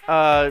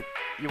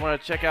 You want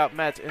to check out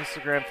Matt's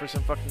Instagram for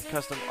some fucking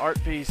custom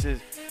art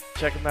pieces.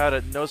 Check him out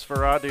at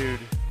Nosferadude,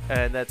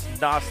 and that's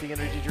Nos the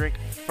energy drink,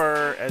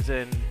 fur as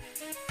in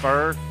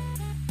fur,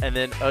 and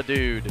then a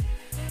dude.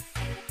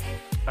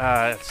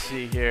 Let's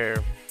see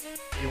here.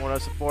 If you want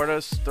to support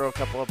us, throw a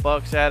couple of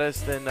bucks at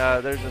us, then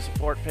there's a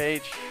support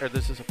page, or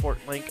there's a support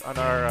link on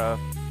our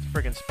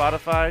friggin'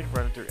 Spotify,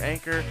 running through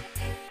Anchor.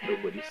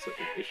 Nobody said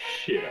this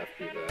shit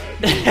after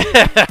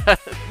that.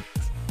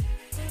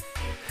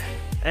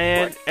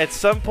 And at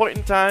some point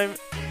in time,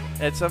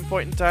 we'll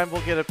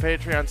get a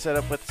Patreon set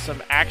up with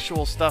some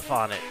actual stuff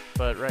on it.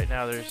 But right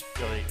now, there's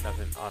really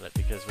nothing on it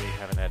because we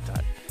haven't had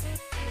time.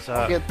 So,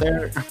 I'll get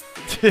there.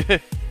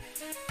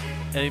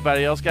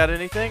 anybody else got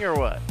anything or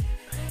what?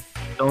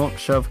 Don't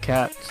shove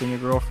cats in your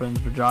girlfriend's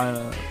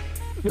vagina.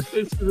 This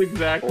is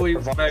exactly Or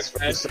what I vice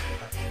meant. versa.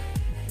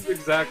 This is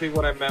exactly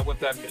what I meant with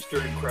that Mr.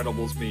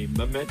 Incredibles meme.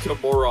 Memento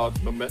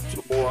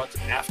Morons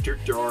After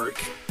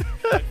Dark.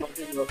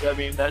 I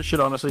mean, that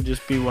should honestly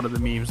just be one of the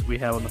memes that we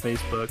have on the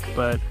Facebook.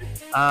 But,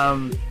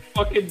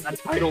 Fucking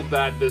titled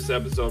that this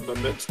episode,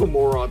 Memento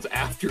Morons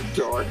After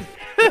Dark.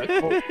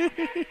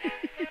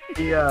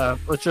 yeah,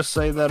 let's just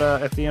say that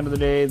at the end of the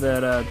day,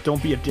 that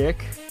don't be a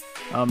dick.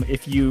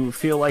 If you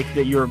feel like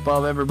that you're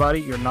above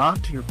everybody, you're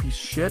not. You're a piece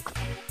of shit.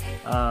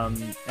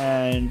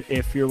 And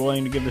if you're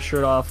willing to give the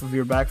shirt off of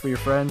your back for your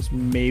friends,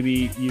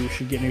 maybe you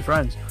should get new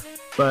friends.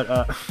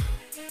 But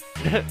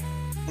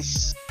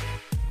It's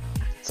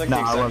like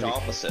Nah, the I love exact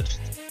you. opposite.